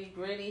nitty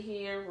gritty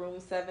here. Room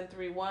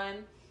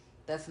 731.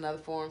 That's another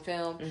foreign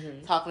film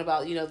talking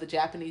about, you know, the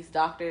Japanese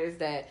doctors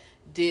that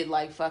did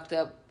like fucked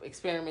up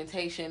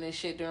experimentation and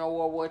shit during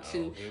World War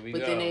II,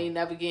 but then they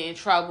never get in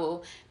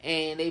trouble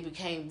and they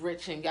became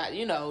rich and got,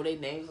 you know, their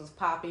names was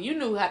popping. You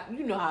know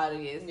how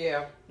it is.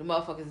 Yeah. The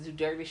motherfuckers do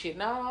dirty shit.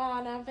 No,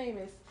 now I'm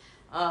famous.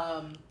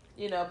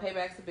 You know,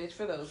 payback's a bitch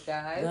for those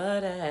guys.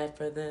 Blood I had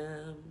for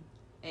them.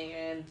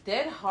 And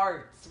Dead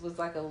Hearts was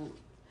like a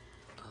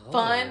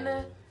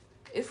fun.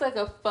 It's like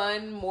a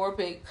fun,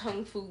 morbid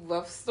kung fu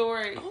love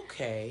story.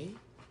 Okay.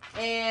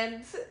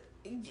 And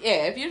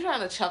yeah, if you're trying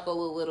to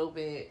chuckle a little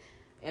bit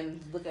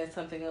and look at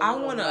something, I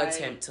want to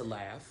attempt to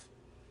laugh.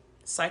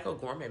 Psycho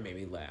Gourmet made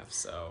me laugh,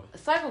 so.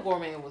 Psycho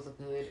Gourmet was a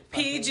good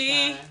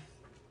PG. Time.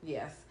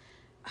 Yes.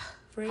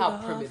 Free How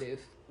off. primitive.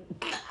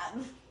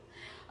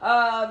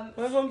 My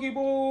Hunky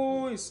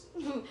Boys.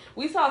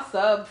 We saw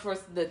sub for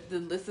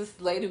this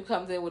lady who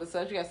comes in with a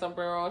sub. She got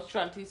sombrero. She's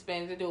trying to teach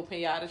Spanish. They do a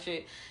pinata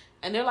shit.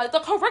 And they're like, the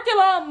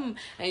curriculum!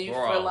 And you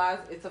realize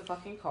it's a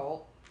fucking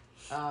cult.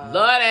 Love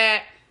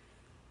that.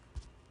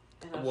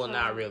 Well,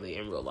 not really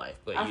in real life,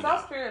 but I you saw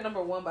know. Spirit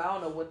number 1, but I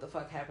don't know what the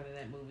fuck happened in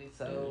that movie,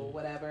 so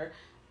whatever.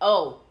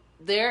 Oh,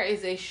 there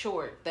is a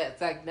short that's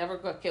like Never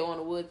Go Kill on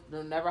the Woods,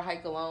 Never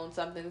Hike Alone,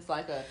 something. It's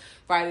like a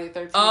Friday the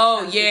 13th.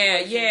 Oh,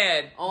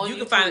 yeah. On You YouTube.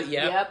 can find it,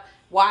 Yep.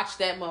 Watch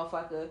that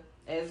motherfucker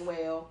as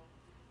well.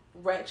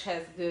 Wretch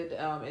has good,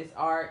 it's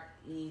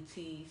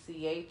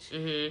RETCH.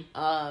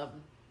 Mm-hmm.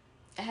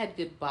 It had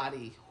good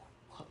body,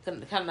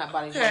 kind of not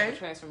body, but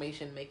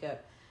transformation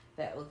makeup.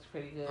 That looks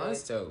pretty good. Oh,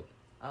 that's dope.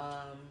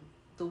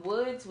 The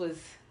Woods was,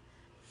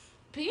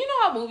 you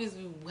know how movies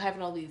be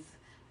having all these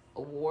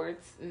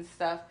awards and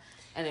stuff,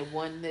 and it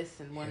won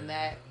this and won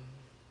that.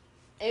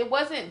 It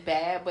wasn't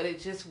bad, but it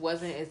just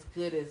wasn't as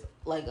good as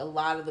like a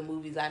lot of the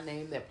movies I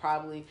named that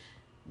probably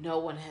no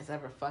one has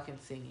ever fucking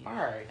seen. All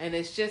right. And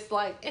it's just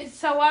like, it's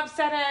so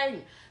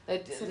upsetting.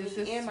 That this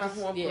is and my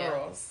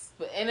homegirls.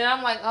 And then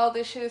I'm like, oh,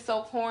 this shit is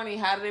so corny.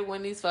 How did they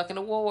win these fucking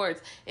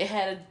awards? It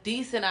had a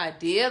decent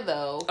idea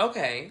though.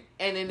 Okay.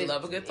 And then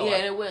Love a good thought. Yeah,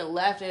 and it went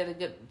left. It had a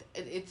good.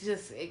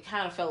 It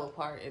kind of fell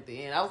apart at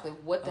the end. I was like,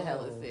 what the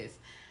hell is this?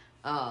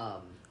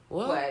 Well,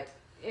 but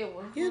it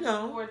was, you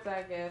know, awards,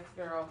 I guess,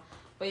 girl.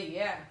 But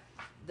yeah.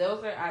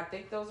 I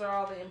think those are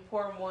all the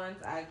important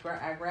ones. I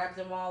grabbed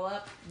them all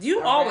up.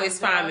 You always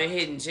find the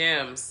hidden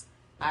gems.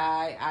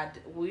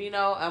 You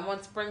know, I'm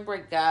on spring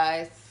break,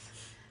 guys.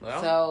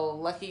 Well, so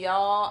lucky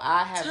y'all,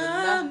 I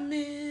have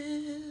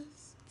enough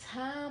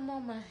time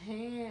on my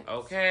hands.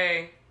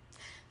 Okay.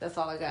 That's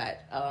all I got.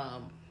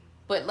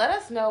 But let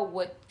us know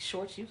what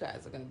shorts you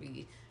guys are going to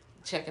be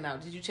checking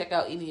out. Did you check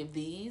out any of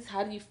these?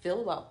 How do you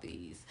feel about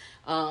these?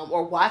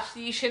 Or watch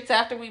these shits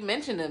after we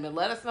mention them and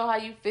let us know how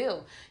you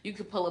feel. You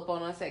can pull up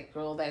on us at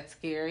Girl That's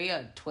Scary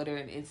on Twitter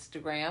and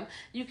Instagram.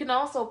 You can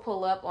also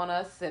pull up on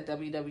us at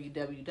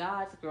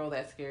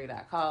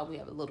www.girlthatscary.com. We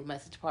have a little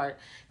message part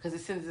because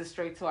it sends us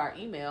straight to our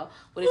email.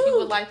 But if you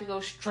would like to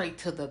go straight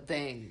to the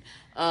thing,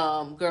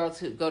 go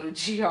to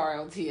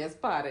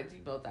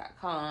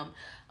grltspod@gmail.com.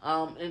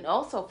 And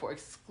also for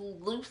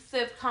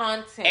exclusive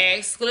content.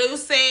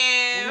 Exclusive.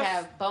 We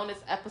have bonus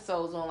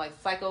episodes on like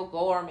Psycho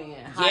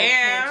Gourmet,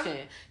 High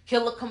Tension,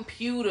 Killer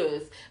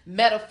Computers,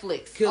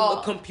 Metaflix.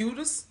 Killer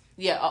Computers?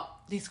 Yeah,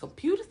 these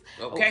computers?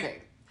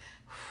 Okay.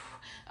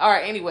 All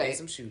right, anyway.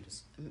 Some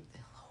shooters. Lord.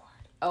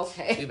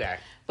 Okay. Be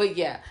back. But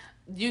yeah,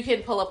 you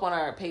can pull up on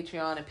our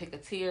Patreon and pick a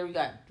tier.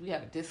 We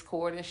have a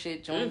Discord and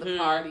shit. Join the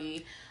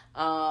party.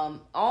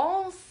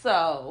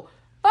 Also,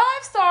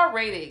 5-star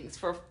ratings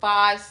for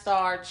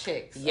 5-star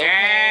chicks.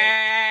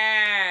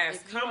 Yes.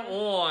 Okay? Come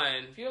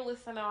on. If you're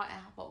listening on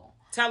Apple,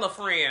 tell a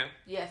friend.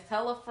 Yes,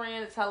 tell a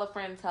friend, tell a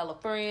friend, tell a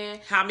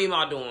friend. How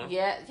Mima doing?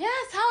 Yeah,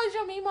 yes. How is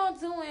your Mima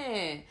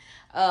doing?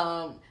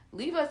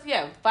 Leave us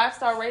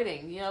 5-star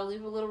rating. You know,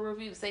 leave a little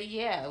review. Say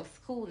it was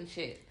cool and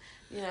shit.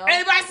 You know.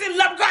 Anybody see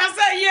Leprechaun?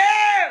 Say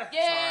yeah.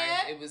 Yeah.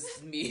 Sorry, it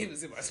was me. It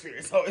was in my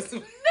spirit. So it's I'll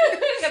be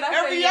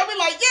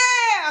like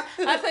yeah.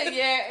 I say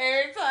yeah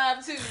every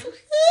time too.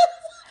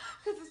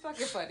 Because it's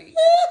fucking funny.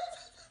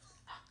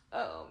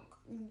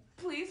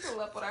 Please pull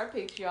up on our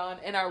Patreon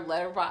and our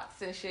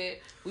letterbox and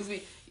shit.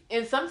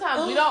 And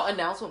sometimes we don't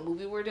announce what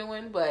movie we're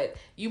doing, but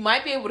you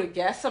might be able to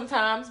guess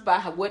sometimes by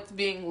what's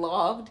being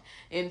logged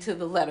into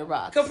the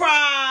letterbox.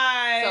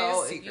 Surprise!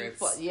 So Secrets.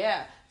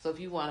 So if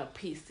you want to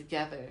piece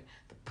together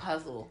the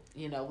puzzle,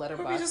 Letterboxd.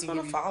 Or you just want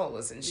to you, follow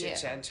us and chit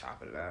chat and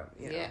chop it up.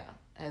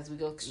 As we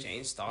go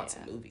exchange thoughts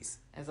and movies.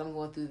 As I'm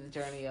going through the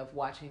journey of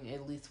watching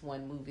at least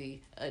one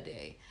movie a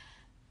day.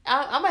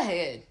 I'm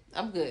ahead.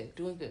 I'm good.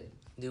 Doing good.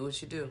 Do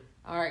what you do.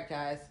 All right,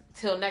 guys.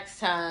 Till next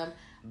time.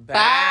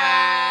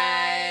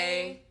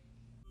 Bye.